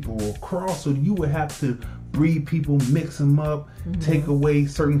bring people across, so you would have to breed people, mix them up, take away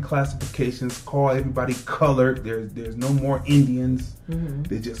certain classifications, call everybody colored. There's no more Indians.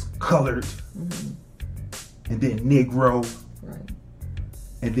 They're just colored. And then Negro.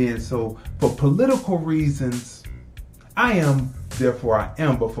 And then so for political reasons, I am, but for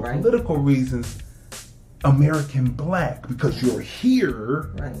political reasons, American black, because you're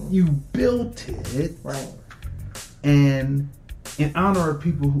here, you built it, and in honor of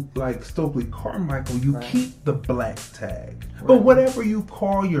people who, like Stokely Carmichael, you keep the black tag. But whatever you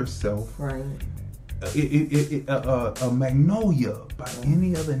call yourself, a magnolia by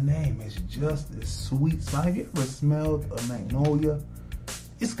any other name is just as sweet. So have you ever smelled a magnolia?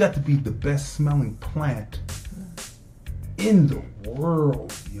 It's got to be the best smelling plant in the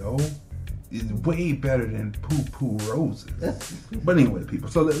world, yo. It's way better than poo-poo roses. But anyway, people,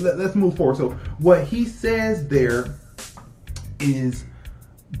 so let's move forward. So what he says there is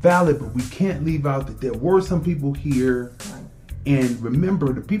valid, but we can't leave out that there were some people here. And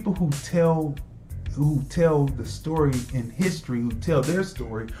remember, the people who tell the story in history, who tell their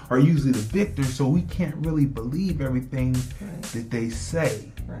story, are usually the victors, so we can't really believe everything that they say.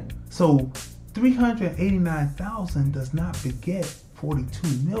 So 389,000 does not beget 42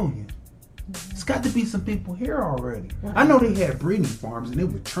 million. It's got to be some people here already. I know they had breeding farms and they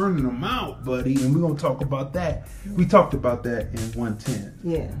were churning them out, buddy, and we're going to talk about that. We talked about that in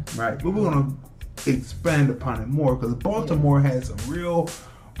 110. Right? But we're going to expand upon it more, because Baltimore has some real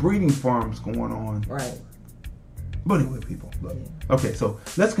breeding farms going on. But anyway, people, look. Okay, so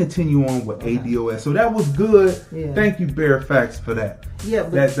let's continue on with ADOS. So that was good. Thank you, Bare Facts, for that.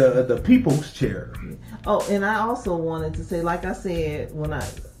 But that the People's Chair. Oh, and I also wanted to say, like I said, when I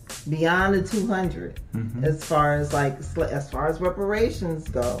beyond the 200, as far as reparations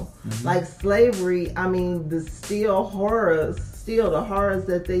go, like slavery, I mean, the horrors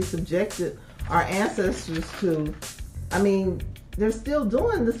that they subjected our ancestors to, I mean, they're still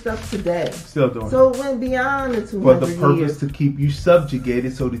doing this stuff today. So it went beyond the 200 years. For the purpose to keep you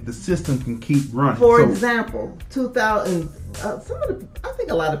subjugated so that the system can keep running. For example, 2000, I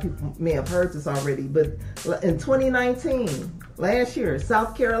think a lot of people may have heard this already, but in 2019, last year,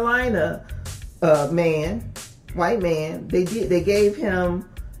 South Carolina white man, they gave him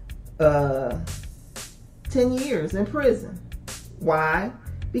 10 years in prison. Why?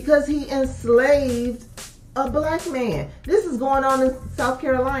 Because he enslaved a black man. This is going on in South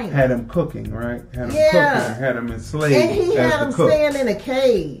Carolina. Had him cooking, right? Had him cooking, had him enslaved. And he had him staying in a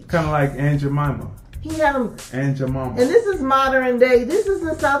cage. Kind of like Aunt Jemima. He had him. Aunt Jemima. And this is modern day. This is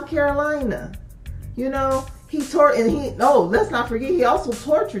in South Carolina. You know, let's not forget, he also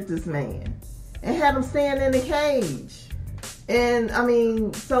tortured this man and had him staying in a cage. And I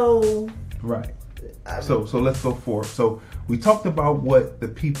mean, so. Right. So let's go forward. So we talked about what the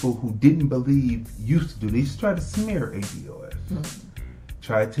people who didn't believe used to do. They used to try to smear ADOS.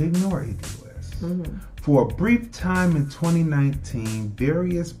 Tried to ignore ADOS. For a brief time in 2019,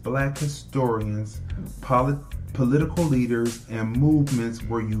 various black historians, political leaders, and movements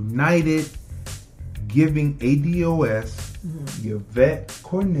were united, giving ADOS Yvette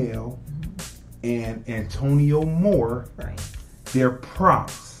Cornell, and Antonio Moore. They're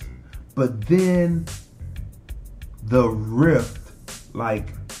props. But then the rift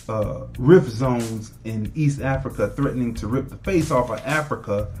zones in East Africa threatening to rip the face off of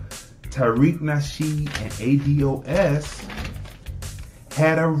Africa, Tariq Nasheed and ADOS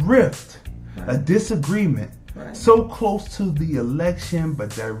had a rift, a disagreement, so close to the election, but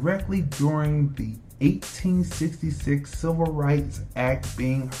directly during the 1866 Civil Rights Act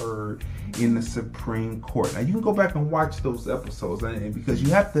being heard in the Supreme Court. Now you can go back and watch those episodes, because you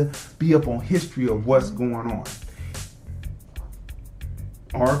have to be up on history of what's going on.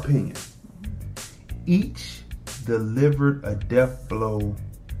 Our opinion, each delivered a death blow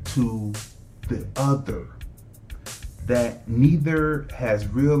to the other that neither has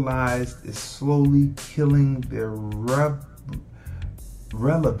realized is slowly killing their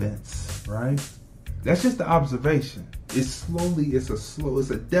relevance, right? That's just the observation. It's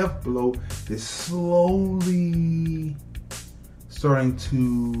a death blow that's slowly starting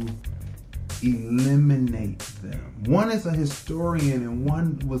to eliminate them. One is a historian and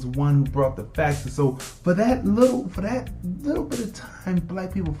one was one who brought the facts. And so for that little bit of time,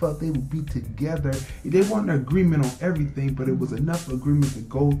 black people felt they would be together. They weren't in agreement on everything, but it was enough agreement to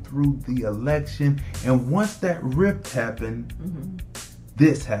go through the election. And once that rift happened,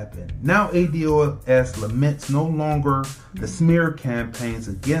 this happened. Now ADOS laments no longer the smear campaigns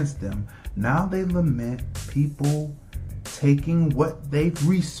against them. Now they lament people taking what they've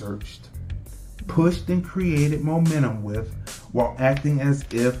researched, pushed and created momentum with, while acting as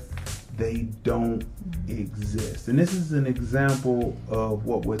if they don't exist. And this is an example of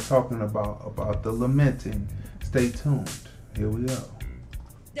what we're talking about the lamenting. Stay tuned. Here we go.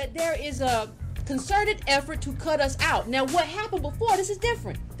 That there is a concerted effort to cut us out. Now, what happened before? This is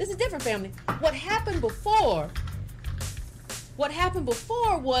different. This is different, family. What happened before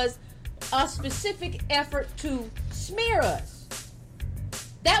was a specific effort to smear us.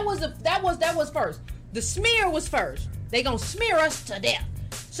 That was first. The smear was first. They gonna smear us to death.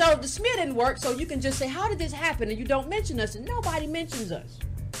 So the smear didn't work. So you can just say, "How did this happen?" And you don't mention us, and nobody mentions us,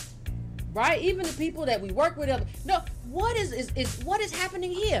 right? Even the people that we work with. No, what is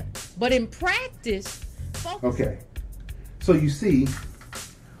happening here? But in practice, okay. So you see,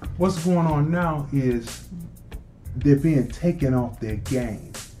 what's going on now is they're being taken off their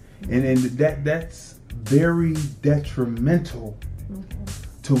game, and that's very detrimental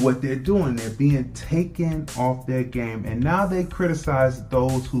to what they're doing. They're being taken off their game, and now they criticize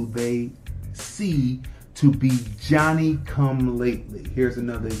those who they see to be Johnny come lately. Here's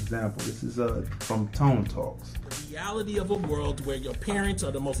another example. This is from Tone Talks. The reality of a world where your parents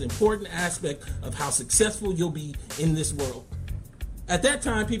are the most important aspect of how successful you'll be in this world. At that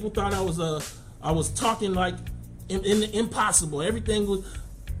time, people thought I was talking like in the impossible. Everything was.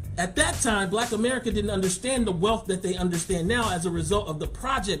 At that time, Black America didn't understand the wealth that they understand now as a result of the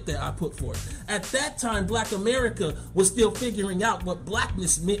project that I put forth. At that time, Black America was still figuring out what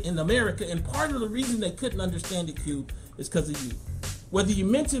blackness meant in America, and part of the reason they couldn't understand it, Cube, is because of you. Whether you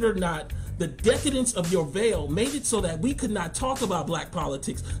meant it or not, the decadence of your veil made it so that we could not talk about black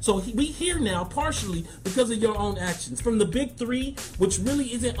politics. So we here now partially because of your own actions. From the big three, which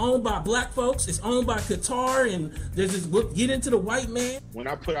really isn't owned by black folks, it's owned by Qatar, and there's this get into the white man. When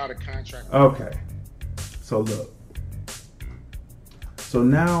I put out a contract. Okay. So look. So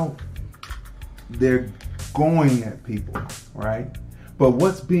now they're going at people, right? But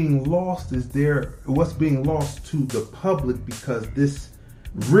what's being lost is what's being lost to the public, because this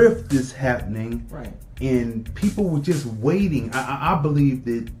rift is happening, right? And people were just waiting. I believe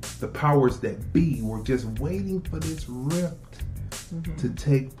that the powers that be were just waiting for this rift to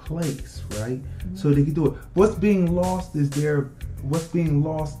take place, right? So they could do it. What's being lost is what's being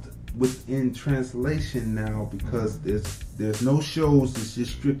lost within translation now, because there's no shows. It's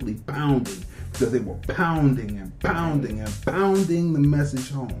just strictly pounding, because they were pounding and pounding and pounding the message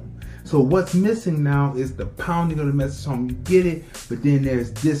home. So what's missing now is the pounding of the message home. You get it, but then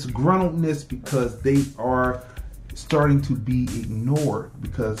there's disgruntledness because they are starting to be ignored,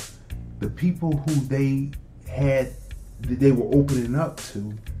 because the people who they were opening up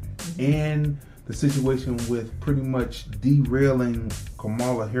to, and the situation with pretty much derailing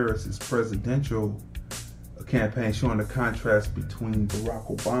Kamala Harris's presidential campaign, showing the contrast between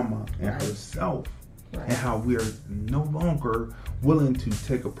Barack Obama and herself, and how we're no longer willing to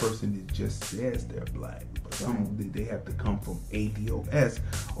take a person that just says they're black, but they have to come from ADOS.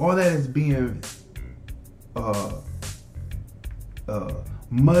 All that is being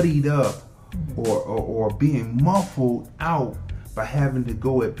muddied up or being muffled out by having to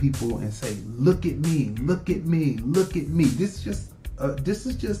go at people and say, look at me, look at me, look at me. This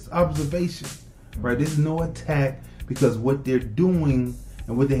is just observation, right? This is no attack, because what they're doing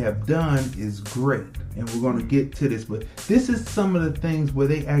and what they have done is great. And we're going to get to this, but this is some of the things where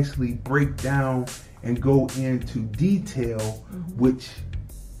they actually break down and go into detail, which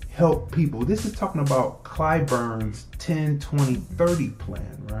help people. This is talking about Clyburn's 10-20-30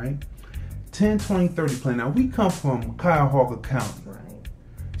 plan, right? 10-20-30 plan. Now, we come from Cuyahoga County, right?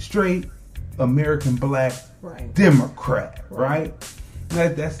 Straight American black Democrat, right?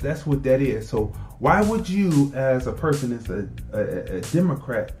 That's what that is. So why would you, as a person that's a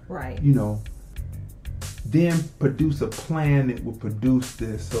Democrat, you know, then produce a plan that will produce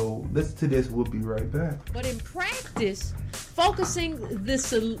this? So listen to this. We'll be right back. But in practice, focusing the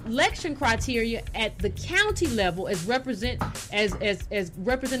selection criteria at the county level, as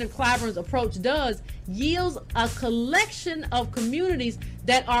Representative Clyburn's approach does, yields a collection of communities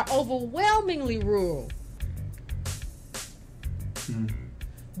that are overwhelmingly rural.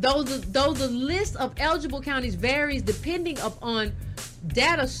 Though the list of eligible counties varies depending upon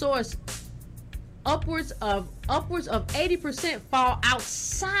data source, upwards of 80% fall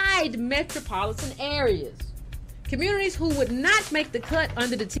outside metropolitan areas. Communities who would not make the cut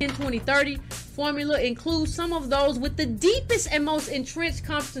under the 10-20-30 formula include some of those with the deepest and most entrenched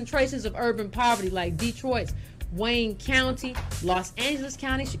concentrations of urban poverty, like Detroit's Wayne County, Los Angeles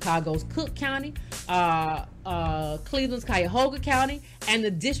County, Chicago's Cook County, Cleveland's Cuyahoga County, and the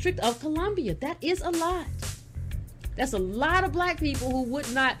District of Columbia. That is a lot. That's a lot of black people who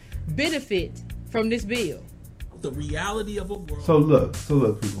would not benefit from this bill. The reality of a world. So look,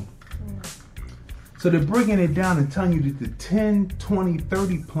 people. So they're bringing it down and telling you that the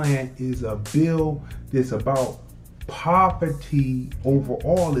 10-20-30 plan is a bill that's about poverty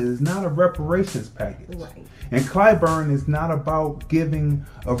overall. It is not a reparations package. Right. And Clyburn is not about giving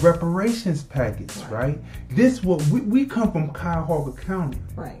a reparations package, right? This what we come from Cuyahoga County.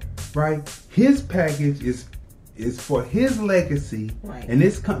 Right? His package is for his legacy, and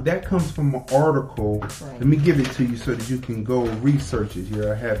that comes from an article. Let me give it to you so that you can go research it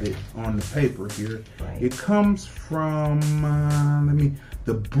here. I have it on the paper here. It comes from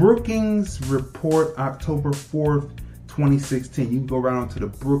the Brookings Report, October 4th, 2016. You can go right onto the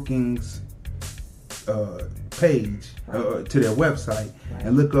Brookings page, to their website,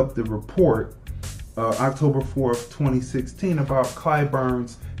 and look up the report, October 4th, 2016, about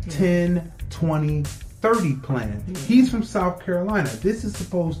Clyburn's 10-20-30 plan. He's from South Carolina. This is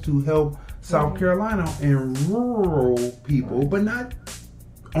supposed to help South Carolina and rural people, but not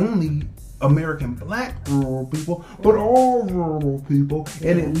only American black rural people, but all rural people.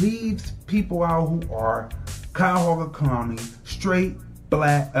 And it leaves people out who are Cuyahoga County, straight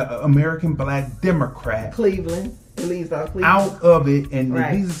black, American black Democrat. Cleveland. It leaves out Cleveland. Out of it. And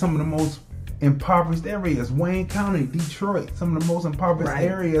these are some of the most impoverished areas. Wayne County, Detroit, some of the most impoverished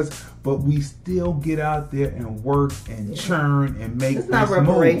areas, but we still get out there and work and churn and make this not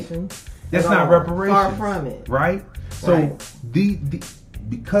reparations. That's not reparations. Far from it. Right? So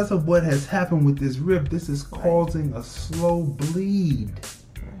because of what has happened with this RIF, this is causing a slow bleed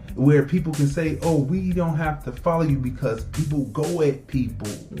where people can say, oh, we don't have to follow you because people go at people.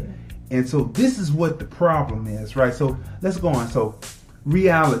 And so this is what the problem is, right? So let's go on. So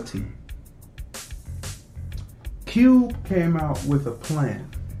reality. Cube came out with a plan,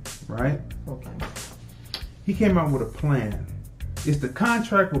 right? He came out with a plan. It's the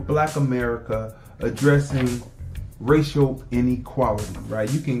contract with Black America addressing racial inequality,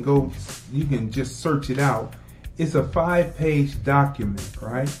 right? You can just search it out. It's a 5-page document,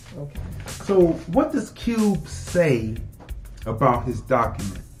 right? So what does Cube say about his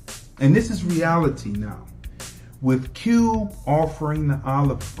document? And this is reality now. With Cube offering the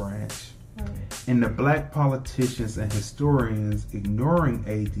olive branch and the black politicians and historians ignoring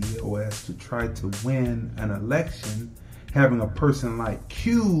ADOS to try to win an election, having a person like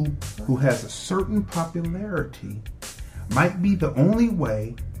Cube who has a certain popularity might be the only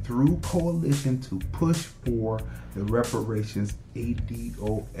way through coalition to push for the reparations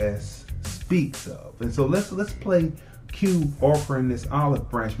ADOS speaks of. And so let's play Cube offering this olive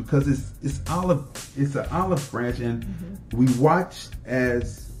branch, because it's an olive branch, and we watched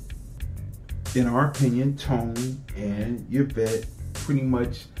as, in our opinion, Tone and Yvette pretty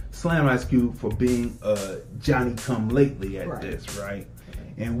much slam Ice Cube for being Johnny come lately at this, right?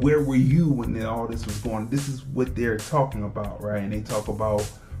 And where were you when all this was going on? This is what they're talking about, right? And they talk about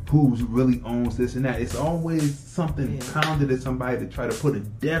who really owns this and that. It's always something pounded at somebody to try to put a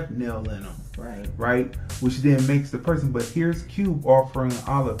death knell in them. Right? Which then makes the person. But here's Cube offering an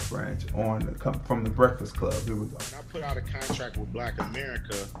olive branch from the Breakfast Club. Here we go. When I put out a contract with Black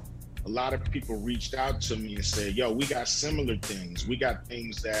America, a lot of people reached out to me and said, yo, we got similar things. We got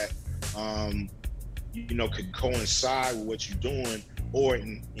things that, could coincide with what you're doing or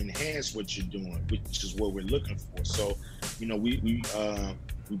enhance what you're doing, which is what we're looking for. So,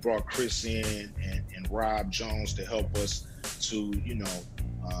 we brought Chris in and Rob Jones to help us to,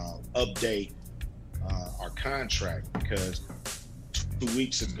 update our contract, because 2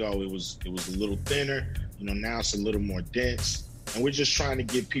 weeks ago it was a little thinner. Now it's a little more dense, and we're just trying to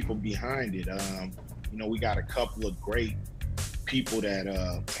get people behind it. We got a couple of great people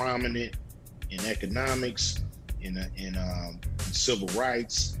that prominent in economics, in civil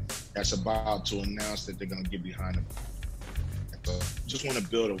rights, that's about to announce that they're going to get behind them. So just want to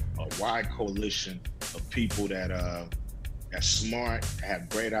build a wide coalition of people that that's smart, have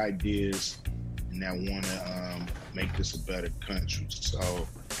great ideas, and that want to make this a better country. So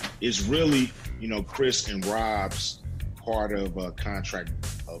it's really, Chris and Rob's part of a contract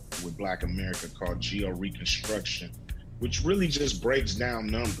with Black America called Geo Reconstruction, which really just breaks down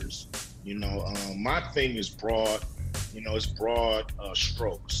numbers. My thing is broad, it's broad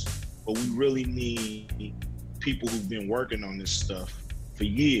strokes, but we really need people who've been working on this stuff for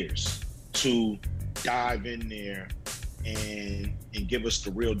years to dive in there and give us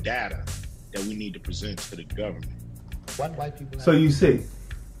the real data that we need to present to the government. What white people? So you see,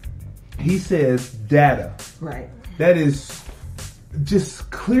 he says data. Right. That is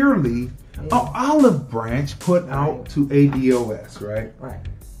just clearly an olive branch put out to ADOS, right? Right.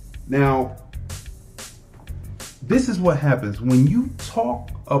 Now, this is what happens when you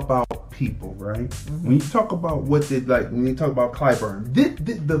talk about people, right? Mm-hmm. When you talk about when you talk about Clyburn,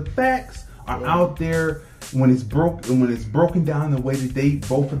 the facts are out there. When it's broken down the way that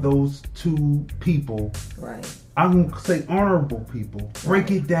both of those two people, right? I'm gonna say honorable people,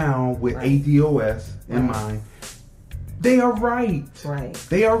 break it down with ADOS in mind. They are right. Right.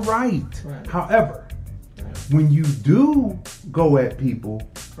 They are right. However, when you do go at people,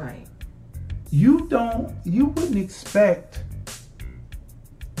 right, you wouldn't expect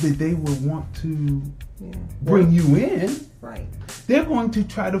that they would want to bring you in. Right. They're going to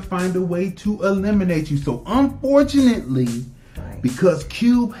try to find a way to eliminate you. So unfortunately, because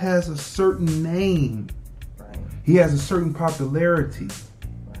Cube has a certain name, he has a certain popularity,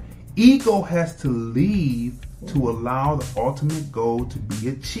 ego has to leave to allow the ultimate goal to be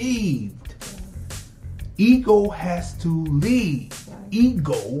achieved. Ego has to leave.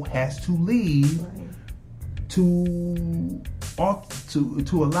 Ego has to leave to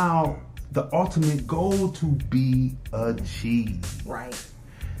allow the ultimate goal to be achieved. Right.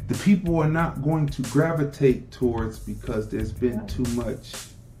 The people are not going to gravitate towards, because there's been too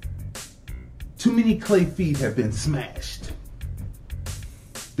many clay feet have been smashed.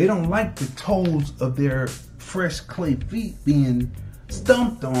 They don't like the toes of their fresh clay feet being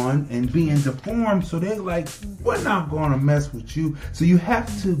stumped on and being deformed, so they're like, we're not going to mess with you. So you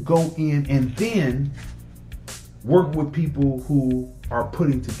have to go in and then work with people who are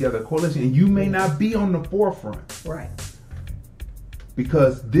putting together a coalition, and you may not be on the forefront, right?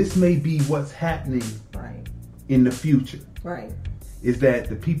 Because this may be what's happening, right, in the future, right? Is that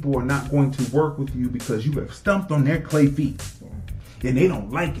the people are not going to work with you because you have stumped on their clay feet, and they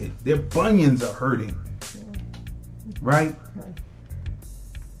don't like it. Their bunions are hurting, right?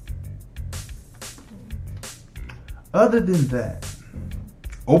 Other than that,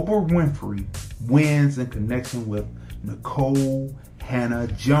 Oprah Winfrey wins in connection with Nicole Hannah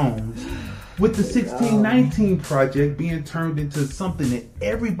Jones, with the 1619 Project being turned into something that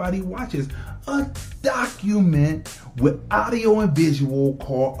everybody watches, a document with audio and visual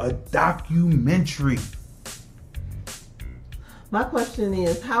called a documentary. My question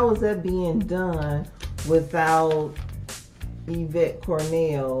is, how is that being done without Yvette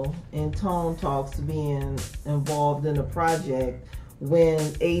Cornell and Tone Talks being involved in the project when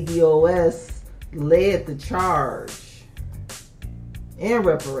ADOS led the charge in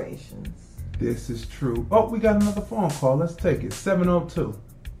reparations? This is true. Oh, we got another phone call. Let's take it. 702.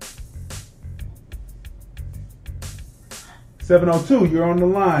 702, you're on the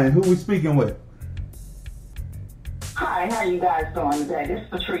line. Who we speaking with? Hi, how you guys doing today? This is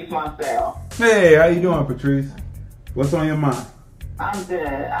Patrice Marcel. Hey, how you doing, Patrice? What's on your mind? I'm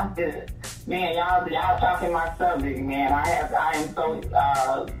good. Man, y'all talking my subject, man. I am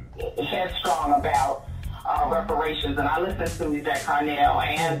so headstrong about reparations, and I listen to Yvette Cornell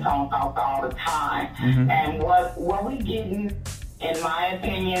and Tone Talk all the time. Mm-hmm. And what we getting in my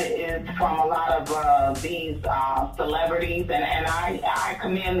opinion, is from a lot of these celebrities, and I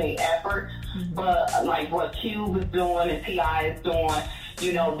commend the effort. But like what Cube is doing and T.I. is doing,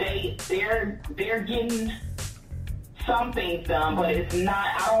 you know, they're getting some things done, but it's not.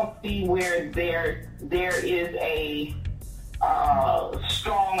 I don't see where there is a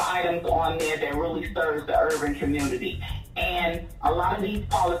strong items on there that really serves the urban community. And a lot of these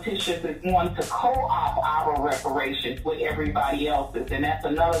politicians is wanting to co-opt our reparations with everybody else's. And that's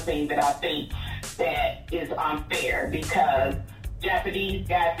another thing that I think that is unfair, because Japanese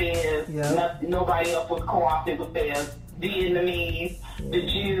got theirs, nobody else was co-opted with theirs. Vietnamese, the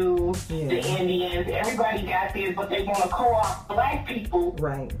Jews, the Indians, everybody got theirs, but they want to co-opt black people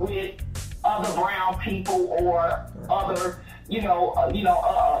with other brown people or other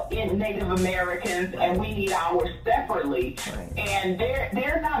Native Americans, and we need ours separately. And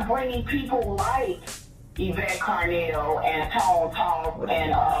they're not bringing people like Yvette Carnell and Tone Talk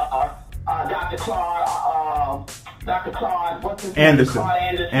and Dr. Claude, what's his name? Claude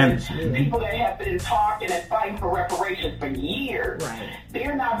Anderson. People that have been talking and fighting for reparations for years.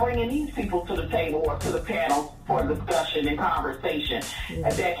 They're not bringing these people to the table or to the panel for discussion and conversation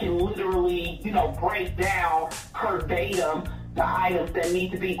that can literally, break down verbatim the items that need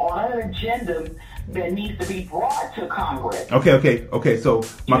to be on an agenda that needs to be brought to Congress. Okay. So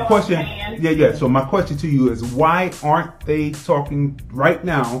my question, So my question to you is, why aren't they talking right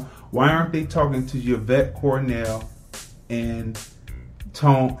now? Why aren't they talking to Yvette Cornell and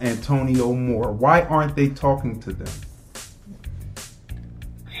Antonio Moore? Why aren't they talking to them?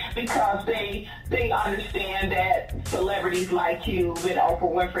 Because they understand that celebrities like you and Oprah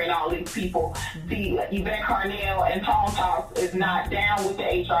Winfrey and all these people, the Yvette Carnell and Tone Talk is not down with the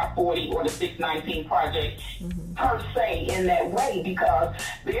HR 40 or the 619 project per se in that way, because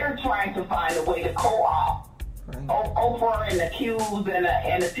they're trying to find a way to co-opt Oprah and the Qs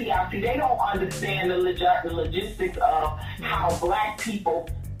and the TIC. They don't understand the logistics of how black people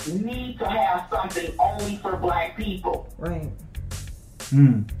need to have something only for black people.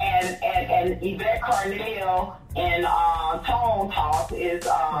 And Yvette Carnell and Tone Talk is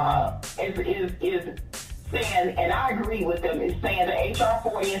saying, and I agree with them, is saying the HR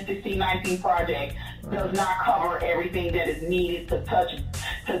 40 and 1619 project does not cover everything that is needed to touch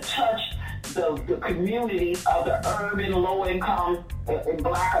the communities of the urban, low-income in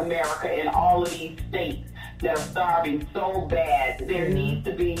Black America in all of these states that are starving so bad. There needs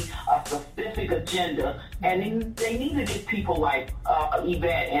to be a specific agenda, and they need to get people like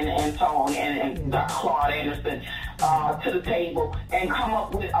Yvette and Tone and Dr. Claude Anderson to the table and come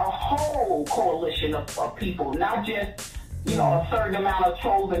up with a whole coalition of people, not just a certain amount of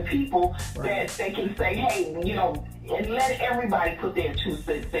chosen people that they can say, hey, and let everybody put their 2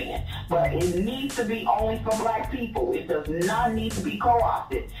 cents in. But it needs to be only for black people. It does not need to be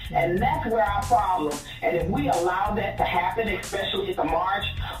co-opted. And that's where our problem. And if we allow that to happen, especially at the march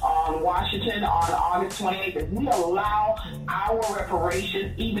on Washington on August 28th, if we allow our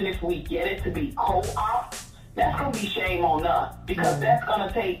reparations, even if we get it to be co-opt, that's going to be shame on us, because that's going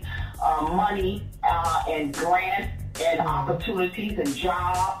to take money and grants and opportunities and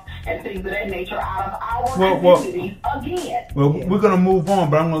jobs and things of that nature out of our communities again. Well, we're going to move on,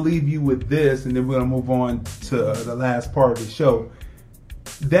 but I'm going to leave you with this, and then we're going to move on to the last part of the show.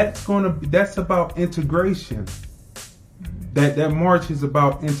 That's about integration. That march is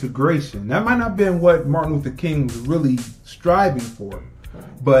about integration. That might not have been what Martin Luther King was really striving for,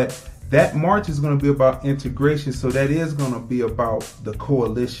 but that march is going to be about integration. So that is going to be about the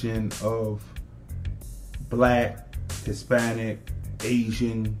coalition of Black, Hispanic,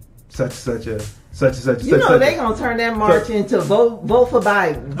 Asian, such a. They're gonna turn that march into vote for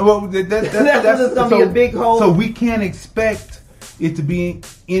Biden. Well, that's gonna be a big hole. So we can't expect it to be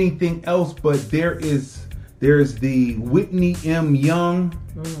anything else. But there's the Whitney M. Young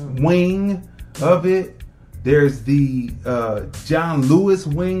wing of it. There's the John Lewis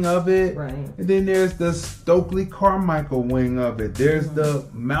wing of it. And then there's the Stokely Carmichael wing of it. There's the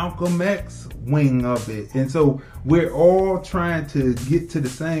Malcolm X wing of it. And so we're all trying to get to the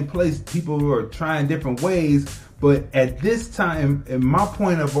same place. People are trying different ways. But at this time, and my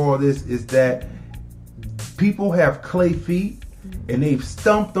point of all this is that people have clay feet. And they've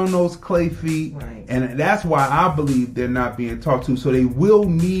stumped on those clay feet, and that's why I believe they're not being talked to. So they will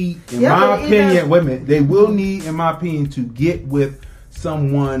need, in my opinion, they will need, in my opinion, to get with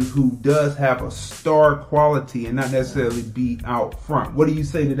someone who does have a star quality and not necessarily be out front. What do you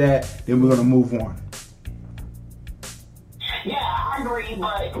say to that? Then we're going to move on. Yeah, I agree,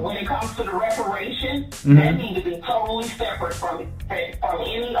 but when it comes to the reparations, that need to be totally separate from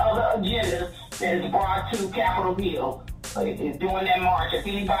any other agenda that is brought to Capitol Hill. is doing that march. If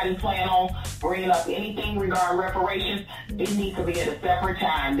anybody plan on bringing up anything regarding reparations, it needs to be at a separate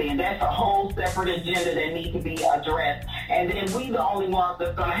time. Then that's a whole separate agenda that needs to be addressed. And then we the only ones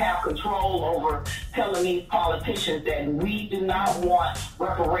that's going to have control over telling these politicians that we do not want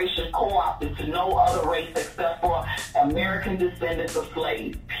reparations co-opted to no other race except for American descendants of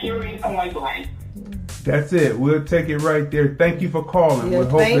slaves. Period, point blank. That's it. We'll take it right there. Thank you for calling. We'll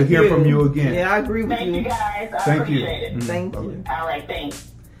hope to hear from you again. Yeah, I agree with you. Thank you, guys. I appreciate it. Mm-hmm. Thank you. All right,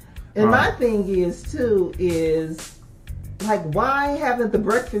 thanks. And my thing is, too, is like, why haven't the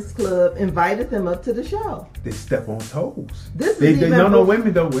Breakfast Club invited them up to the show? They step on toes.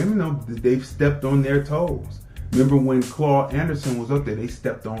 Women know they've stepped on their toes. Remember when Claude Anderson was up there? They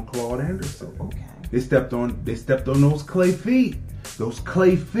stepped on Claude Anderson. Okay. They stepped on those clay feet. Those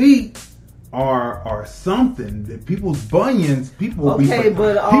clay feet are something that people's bunions. People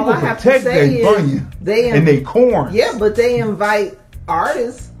have to say their bunions and their corns. Yeah, but they invite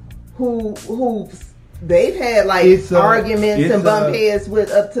artists who they've had arguments and bump heads with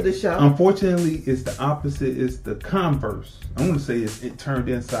up to the show. Unfortunately, it's the opposite. It's the converse. I'm going to say it turned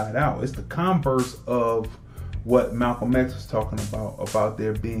inside out. It's the converse of what Malcolm X was talking about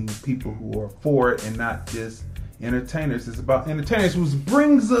there being people who are for it and not just entertainers. It's about entertainers, which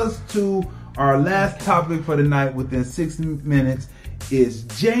brings us to our last topic for the night within 6 minutes is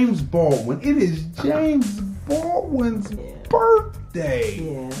James Baldwin. It is James Baldwin's birthday.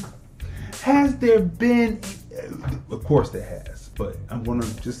 Yeah. Has there been, of course there has, but I'm going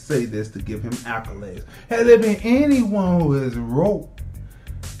to just say this to give him accolades. Has there been anyone who has wrote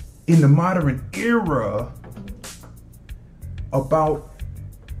in the modern era about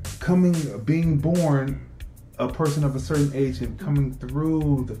being born a person of a certain age and coming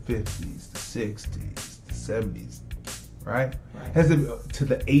through the 50s, the 60s, the 70s, right? Has it to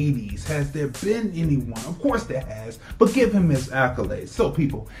the 80s? Has there been anyone? Of course there has, but give him his accolades. So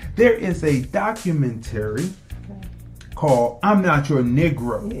people, there is a documentary called I'm Not Your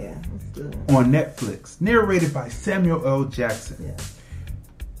Negro on Netflix, narrated by Samuel L. Jackson. Yeah.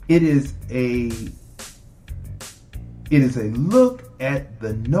 It is a look at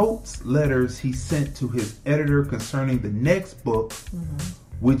the letters he sent to his editor concerning the next book,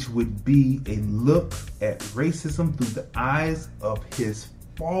 which would be a look at racism through the eyes of his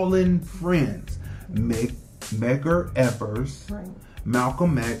fallen friends, Medgar Evers,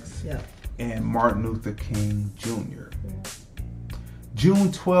 Malcolm X, and Martin Luther King Jr.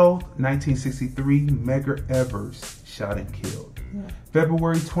 June 12, 1963, Medgar Evers shot and killed.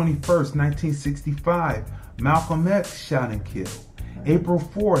 February 21st, 1965, Malcolm X shot and killed. April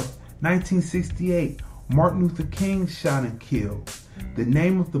 4th, 1968, Martin Luther King shot and killed. The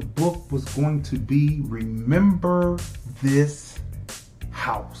name of the book was going to be Remember This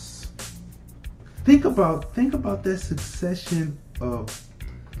House. Think about that succession of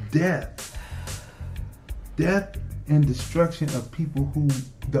death and destruction of people who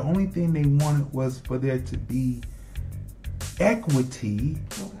the only thing they wanted was for there to be equity,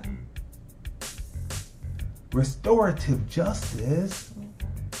 restorative justice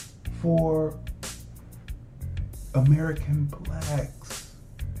for American blacks.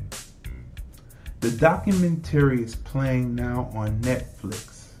 The documentary is playing now on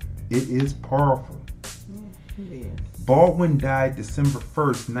Netflix. It is powerful. Baldwin died December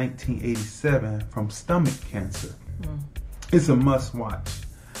 1st, 1987 from stomach cancer. It's a must watch.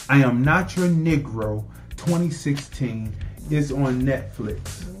 I Am Not Your Negro 2016 is on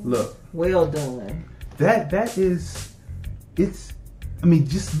Netflix. Look. Well done. That is, just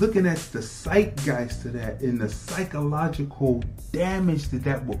looking at the zeitgeist of that and the psychological damage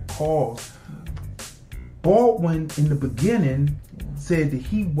that would cause. Baldwin in the beginning said that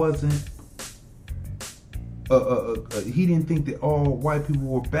he wasn't, he didn't think that all white people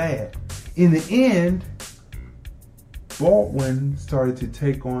were bad. In the end, Baldwin started to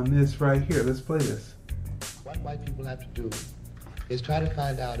take on this right here. Let's play this. What white people have to do is try to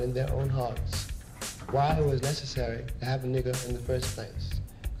find out in their own hearts why it was necessary to have a nigger in the first place.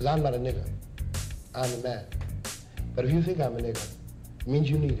 Because I'm not a nigger. I'm a man. But if you think I'm a nigger, it means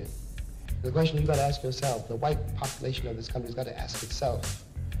you need it. The question you've got to ask yourself, the white population of this country has got to ask itself,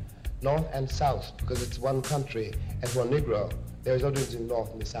 North and South, because it's one country, and for a Negro, there is no difference in the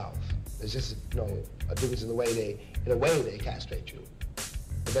North and the South. There's just a difference in the way they castrate you.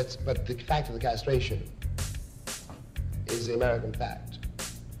 But the fact of the castration is the American fact.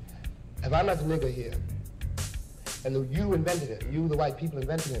 If I'm not the nigger here, and you invented it, you, the white people,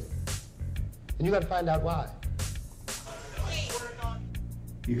 invented him, then you got to find out why.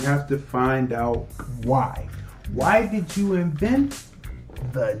 You have to find out why. Why did you invent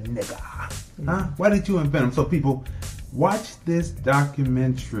the nigger? Huh? Why did you invent him? So people, Watch this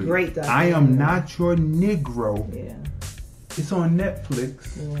documentary. Great documentary. I Am Not Your Negro. Yeah. It's on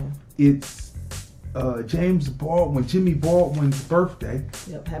Netflix. Yeah. It's Jimmy Baldwin's birthday.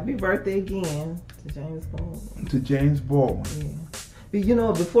 Yep. Happy birthday again to James Baldwin. To James Baldwin. Yeah.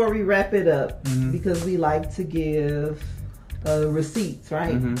 But before we wrap it up, because we like to give receipts,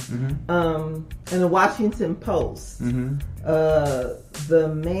 right? In the Washington Post, the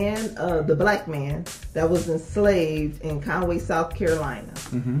black man that was enslaved in Conway, South Carolina,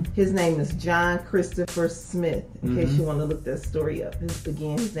 his name is John Christopher Smith. In case you want to look that story up,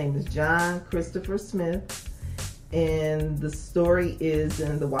 his name is John Christopher Smith, and the story is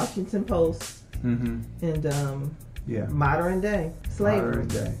in the Washington Post. Modern day slavery. Modern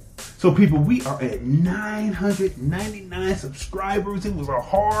day. So people, we are at 999 subscribers. It was a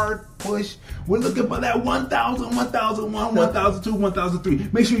hard push. We're looking for that 1,000, 1,001, 1,002, 1,003.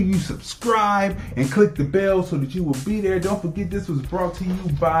 Make sure you subscribe and click the bell so that you will be there. Don't forget, this was brought to you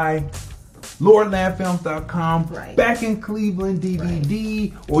by LordLandFilms.com, Back in Cleveland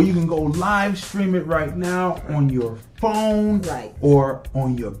DVD, or you can go live stream it right now on your phone or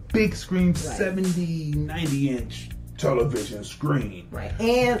on your big screen 70, 90-inch television screen. Right.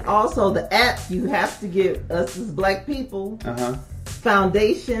 And also the app you have to give us as black people,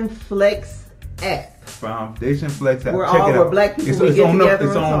 Foundation Flex app. Foundation Flex app. We're Check it out. We're black people.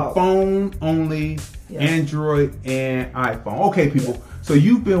 It's on phone only, Android and iPhone. Okay, people. So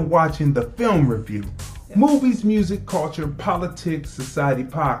you've been watching the Film Review, Movies, Music, Culture, Politics, Society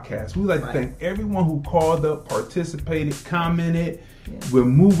podcast. We'd like to thank everyone who called up, participated, commented. We're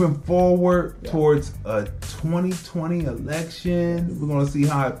moving forward towards a 2020 election. We're going to see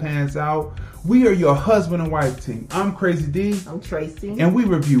how it pans out. We are your husband and wife team. I'm Crazy D. I'm Tracy. And we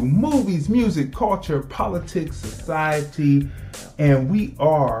review movies, music, culture, politics, society. And we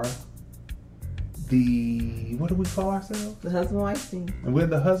are what do we call ourselves? The husband and wife team. And we're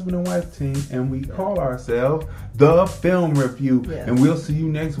the husband and wife team. And we call ourselves The Film Review. Yes. And we'll see you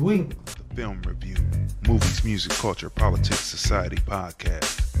next week. The Film Review. Movies, music, culture, politics, society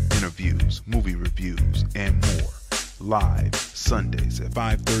podcast. Interviews, movie reviews, and more. Live Sundays at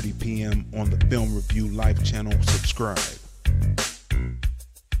 5:30 p.m. on the Film Review Live channel. Subscribe.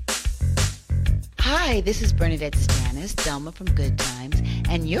 Hi, this is Bernadette Stannis, Thelma from Good Times,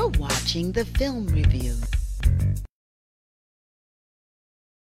 and you're watching The Film Review.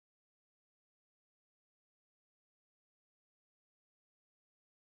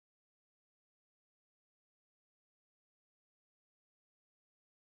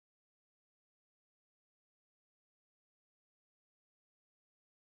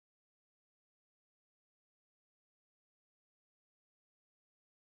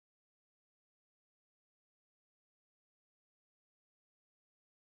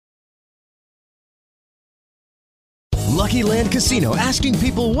 Lucky Land Casino, asking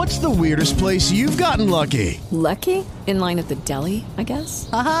people, what's the weirdest place you've gotten lucky? Lucky? In line at the deli, I guess?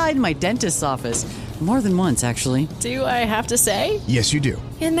 Aha, in my dentist's office. More than once, actually. Do I have to say? Yes, you do.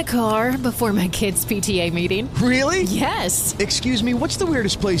 In the car before my kids' PTA meeting. Really? Yes. Excuse me, what's the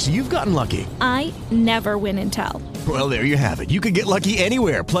weirdest place you've gotten lucky? I never win and tell. Well, there you have it. You can get lucky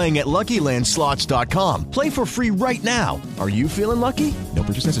anywhere, playing at LuckyLandSlots.com. Play for free right now. Are you feeling lucky? No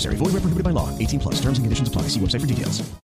purchase necessary. Void where prohibited by law. 18+. Terms and conditions apply. See website for details.